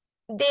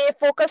 They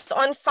focus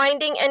on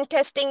finding and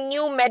testing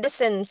new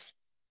medicines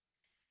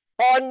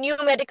or new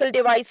medical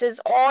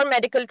devices or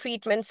medical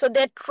treatments. So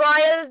they're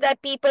trials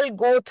that people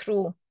go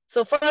through.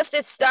 So first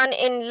it's done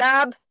in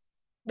lab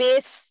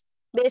basis,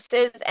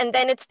 and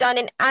then it's done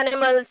in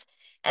animals,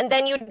 and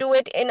then you do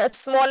it in a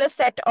smaller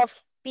set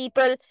of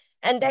people,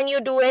 and then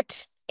you do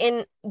it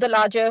in the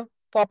larger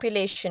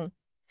population.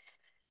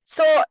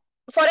 So,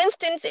 for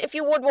instance, if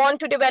you would want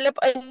to develop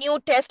a new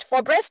test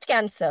for breast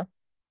cancer,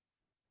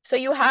 so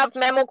you have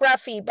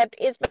mammography, but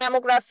is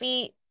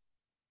mammography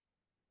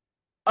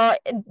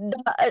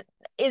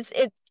is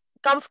it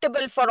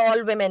comfortable for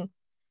all women?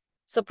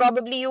 So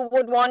probably you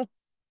would want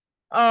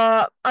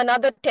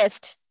another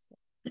test.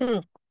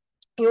 You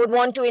would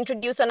want to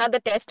introduce another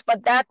test,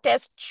 but that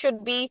test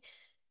should be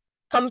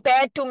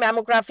compared to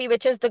mammography,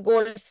 which is the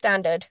gold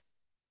standard.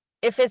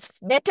 If it's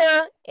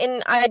better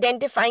in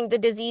identifying the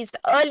disease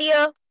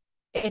earlier,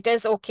 it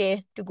is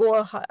okay to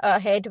go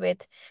ahead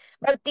with.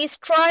 But these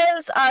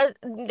trials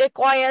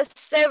require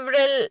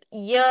several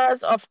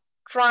years of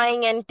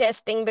trying and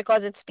testing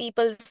because it's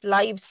people's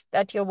lives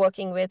that you're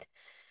working with.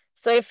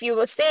 So if you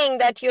were saying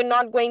that you're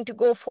not going to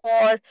go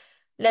for,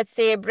 let's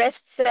say,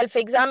 breast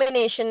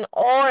self-examination,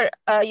 or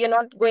you're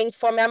not going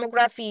for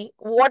mammography,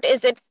 what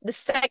is it,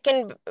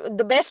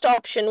 the best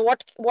option?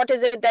 What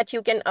is it that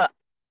you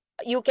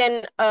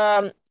can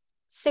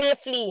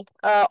safely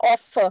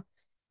offer?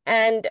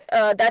 And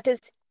that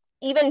is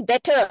even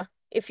better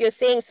if you're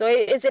saying so.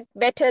 Is it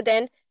better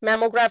than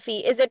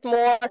mammography? Is it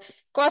more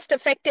cost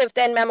effective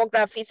than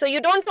mammography? So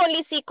you don't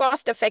only see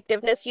cost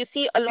effectiveness, you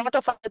see a lot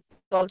of other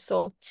things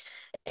also.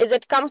 Is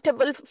it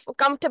comfortable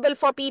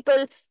for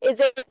people? Is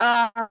it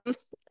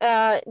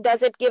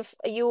does it give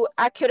you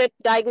accurate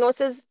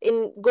diagnosis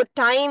in good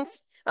time?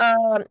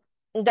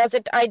 Does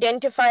it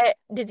identify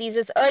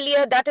diseases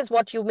earlier? That is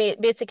what you may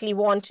basically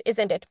want,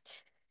 isn't it?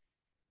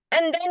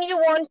 And then you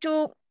want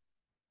to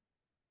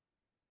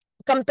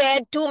compare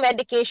two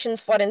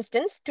medications, for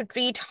instance, to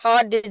treat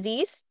heart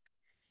disease.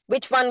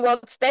 Which one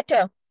works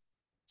better?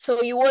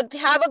 So you would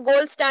have a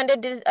gold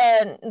standard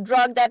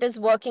drug that is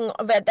working,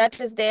 that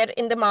is there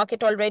in the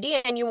market already,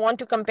 and you want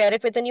to compare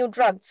it with a new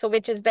drug. So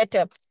which is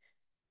better?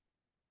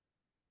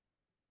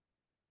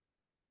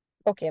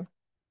 Okay.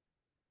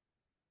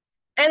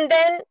 And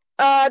then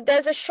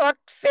there's a short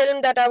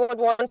film that I would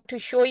want to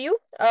show you.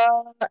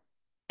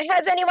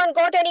 Has anyone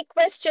got any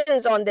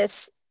questions on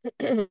this?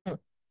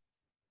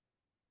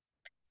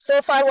 So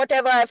far,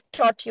 whatever I've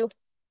taught you.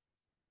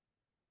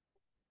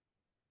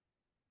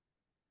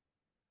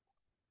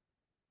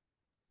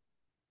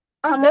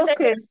 I'm Does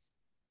okay. it?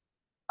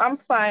 I'm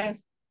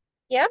fine.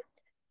 Yeah.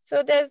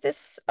 So there's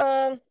this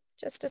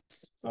just a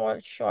small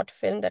short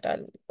film that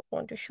I'll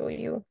want to show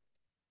you.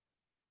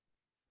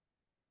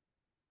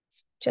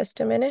 Just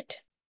a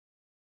minute.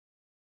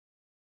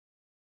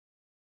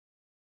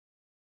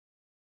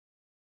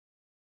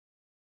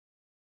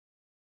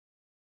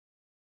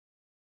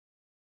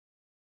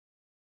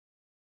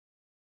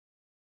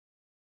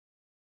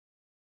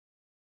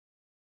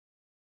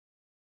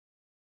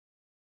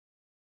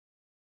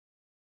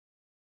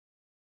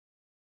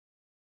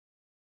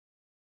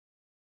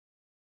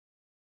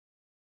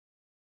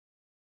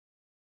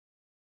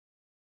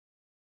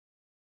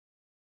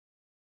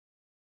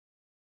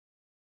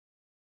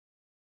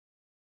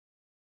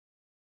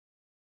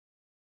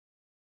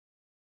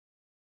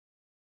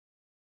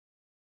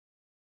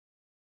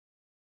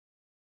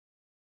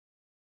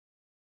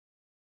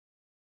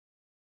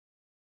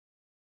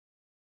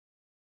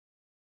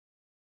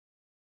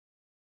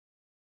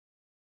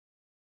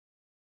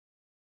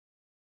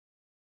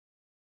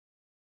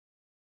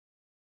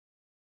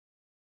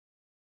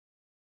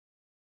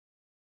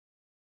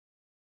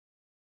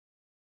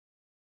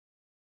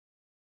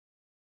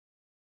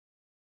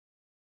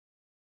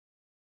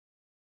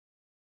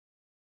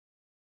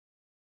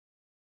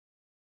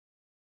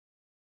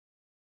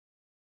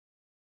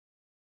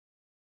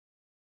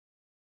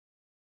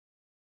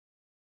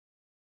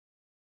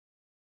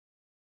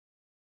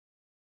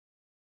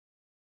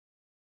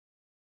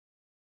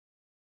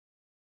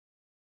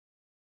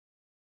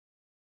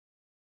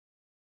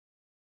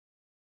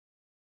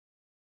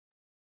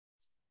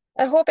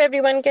 I hope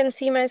everyone can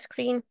see my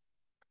screen.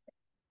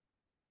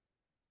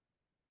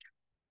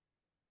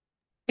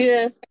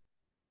 Yes.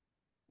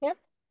 Yeah.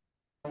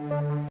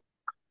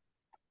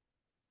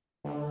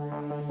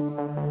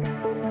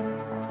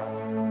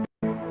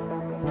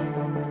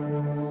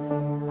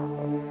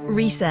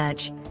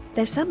 Research.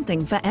 There's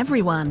something for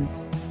everyone.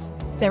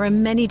 There are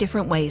many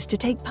different ways to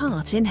take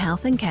part in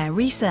health and care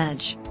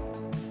research.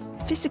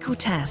 Physical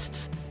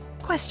tests,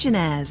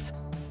 questionnaires,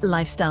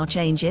 lifestyle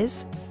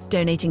changes,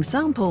 donating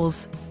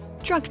samples,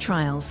 drug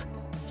trials,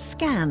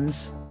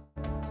 scans.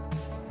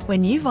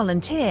 When you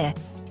volunteer,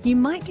 you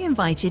might be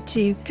invited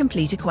to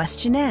complete a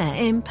questionnaire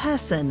in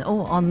person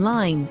or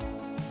online.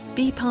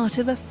 Be part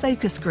of a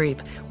focus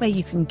group where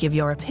you can give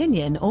your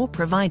opinion or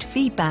provide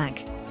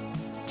feedback.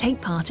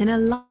 Take part in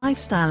a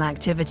lifestyle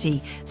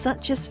activity,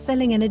 such as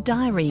filling in a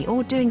diary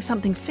or doing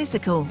something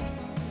physical.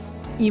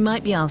 You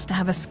might be asked to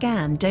have a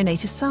scan,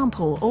 donate a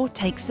sample, or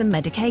take some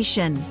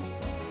medication.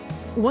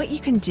 What you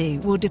can do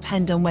will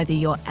depend on whether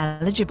you're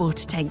eligible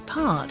to take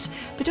part,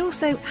 but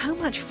also how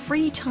much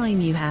free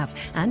time you have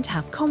and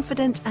how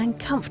confident and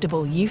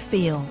comfortable you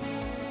feel.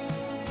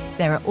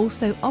 There are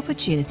also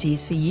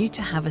opportunities for you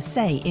to have a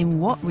say in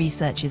what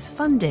research is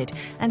funded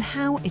and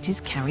how it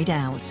is carried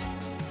out.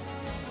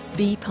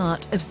 Be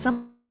part of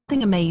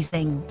something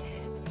amazing.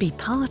 Be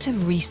part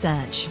of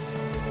research.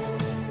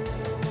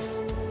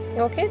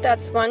 Okay,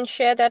 that's one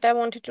share that I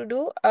wanted to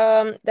do.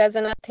 There's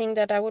another thing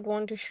that I would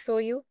want to show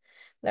you.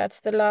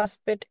 That's the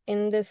last bit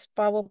in this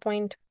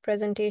PowerPoint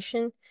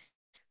presentation.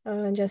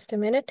 Just a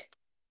minute.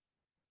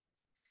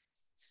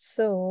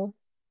 So,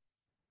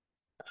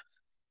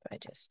 I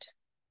just...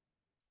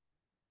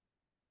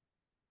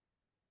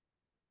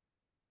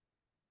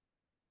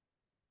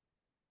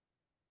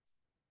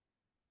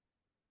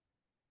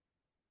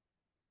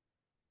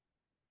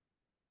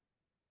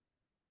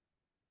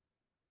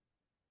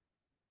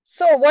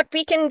 So what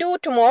we can do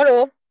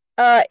tomorrow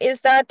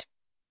is that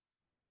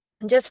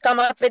just come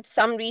up with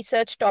some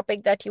research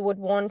topic that you would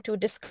want to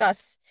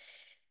discuss.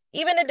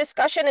 Even a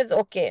discussion is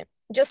okay.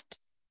 Just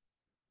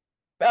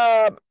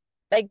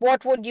like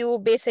what would you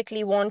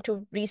basically want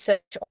to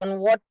research on?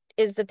 What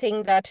is the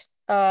thing that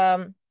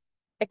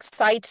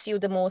excites you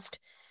the most?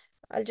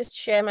 I'll just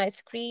share my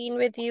screen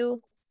with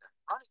you.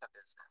 Running a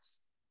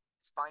business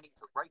is finding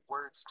the right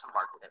words to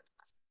market it.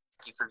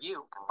 Lucky for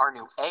you, our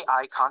new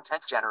AI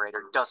content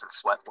generator doesn't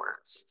sweat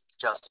words.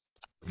 Just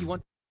you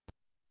want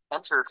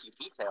enter a few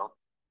details.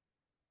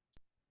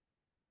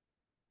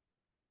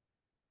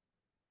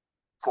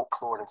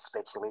 Folklore and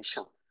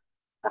speculation,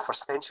 and for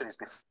centuries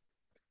before.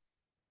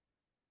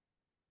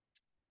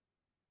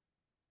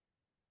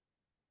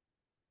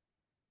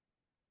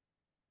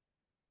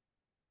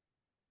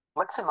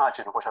 Let's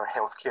imagine what our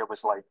healthcare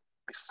was like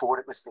before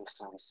it was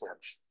based on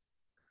research.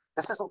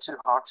 This isn't too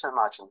hard to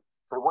imagine,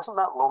 but it wasn't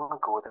that long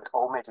ago that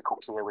all medical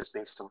care was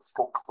based on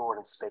folklore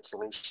and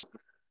speculation,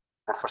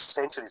 and for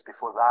centuries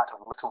before that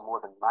on little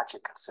more than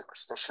magic and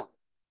superstition.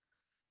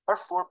 Our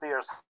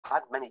forebears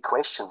had many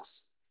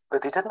questions,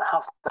 but they didn't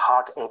have the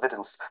hard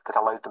evidence that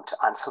allowed them to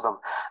answer them,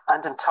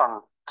 and in turn,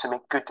 to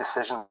make good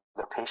decisions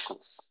for their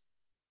patients.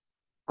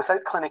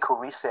 Without clinical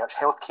research,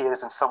 healthcare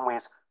is in some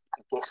ways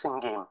a guessing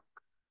game.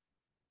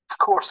 Of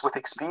course, with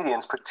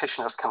experience,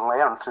 practitioners can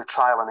learn through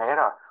trial and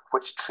error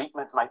which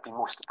treatment might be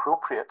most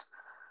appropriate,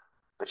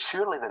 but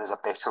surely there is a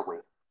better way.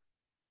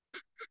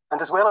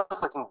 And as well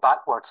as looking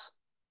backwards,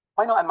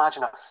 why not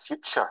imagine a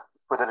future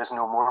where there is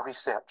no more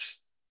research?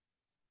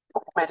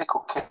 What would medical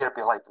care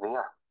be like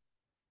there?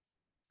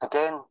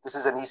 Again, this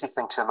is an easy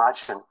thing to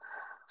imagine.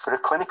 For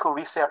if clinical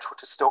research were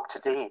to stop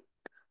today,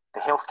 the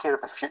healthcare of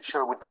the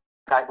future would be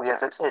exactly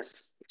as it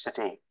is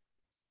today.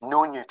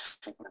 No new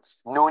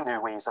treatments, no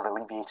new ways of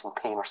alleviating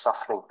pain or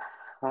suffering,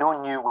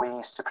 no new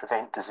ways to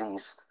prevent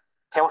disease.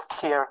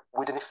 Healthcare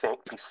would in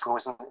effect be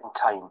frozen in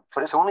time,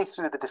 for it's only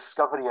through the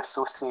discovery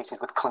associated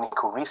with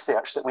clinical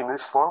research that we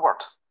move forward.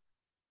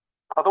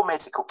 Although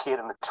medical care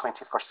in the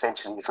 21st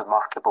century is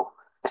remarkable,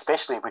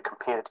 especially if we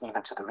compare it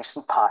even to the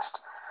recent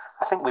past,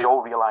 I think we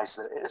all realise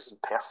that it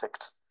isn't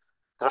perfect.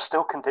 There are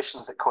still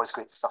conditions that cause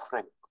great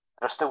suffering.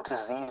 There are still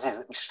diseases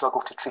that we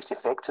struggle to treat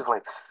effectively.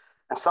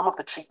 And some of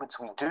the treatments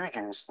we do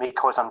use may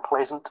cause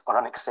unpleasant or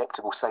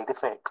unacceptable side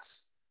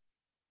effects.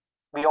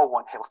 We all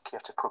want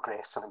healthcare to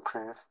progress and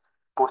improve,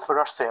 both for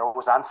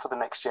ourselves and for the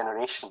next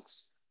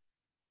generations.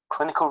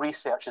 Clinical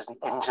research is the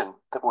engine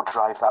that will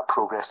drive that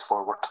progress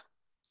forward.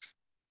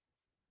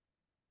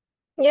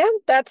 Yeah,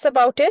 that's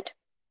about it.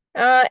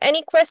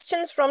 Any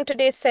questions from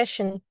today's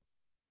session?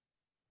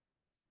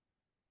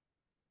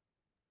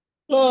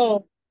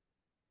 No.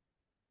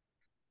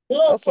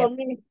 No, Okay. for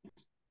me.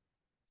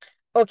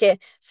 Okay,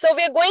 so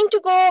we're going to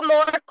go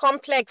more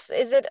complex.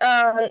 Is it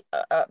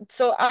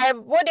so I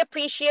would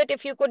appreciate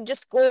if you could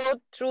just go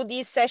through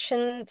these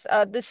sessions,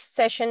 this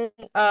session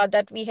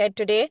that we had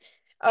today,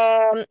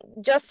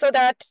 just so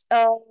that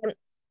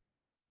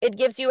it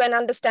gives you an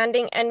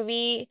understanding and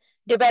we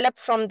develop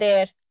from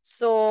there.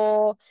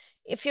 So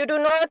if you do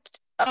not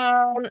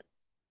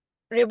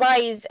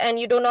revise and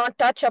you do not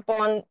touch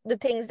upon the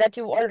things that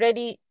you've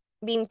already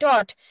been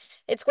taught,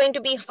 it's going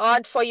to be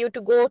hard for you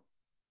to go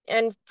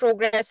and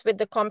progress with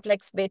the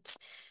complex bits.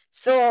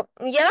 So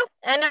yeah,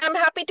 and I'm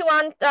happy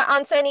to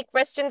answer any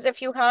questions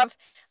if you have.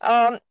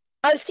 I'll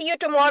see you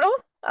tomorrow,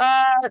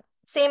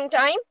 same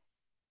time.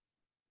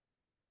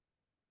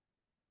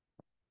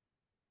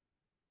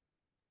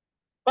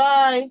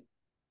 Bye.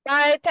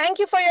 Bye. Thank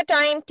you for your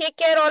time. Take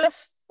care,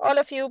 all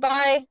of you.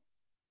 Bye.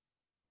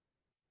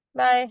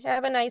 Bye.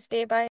 Have a nice day. Bye.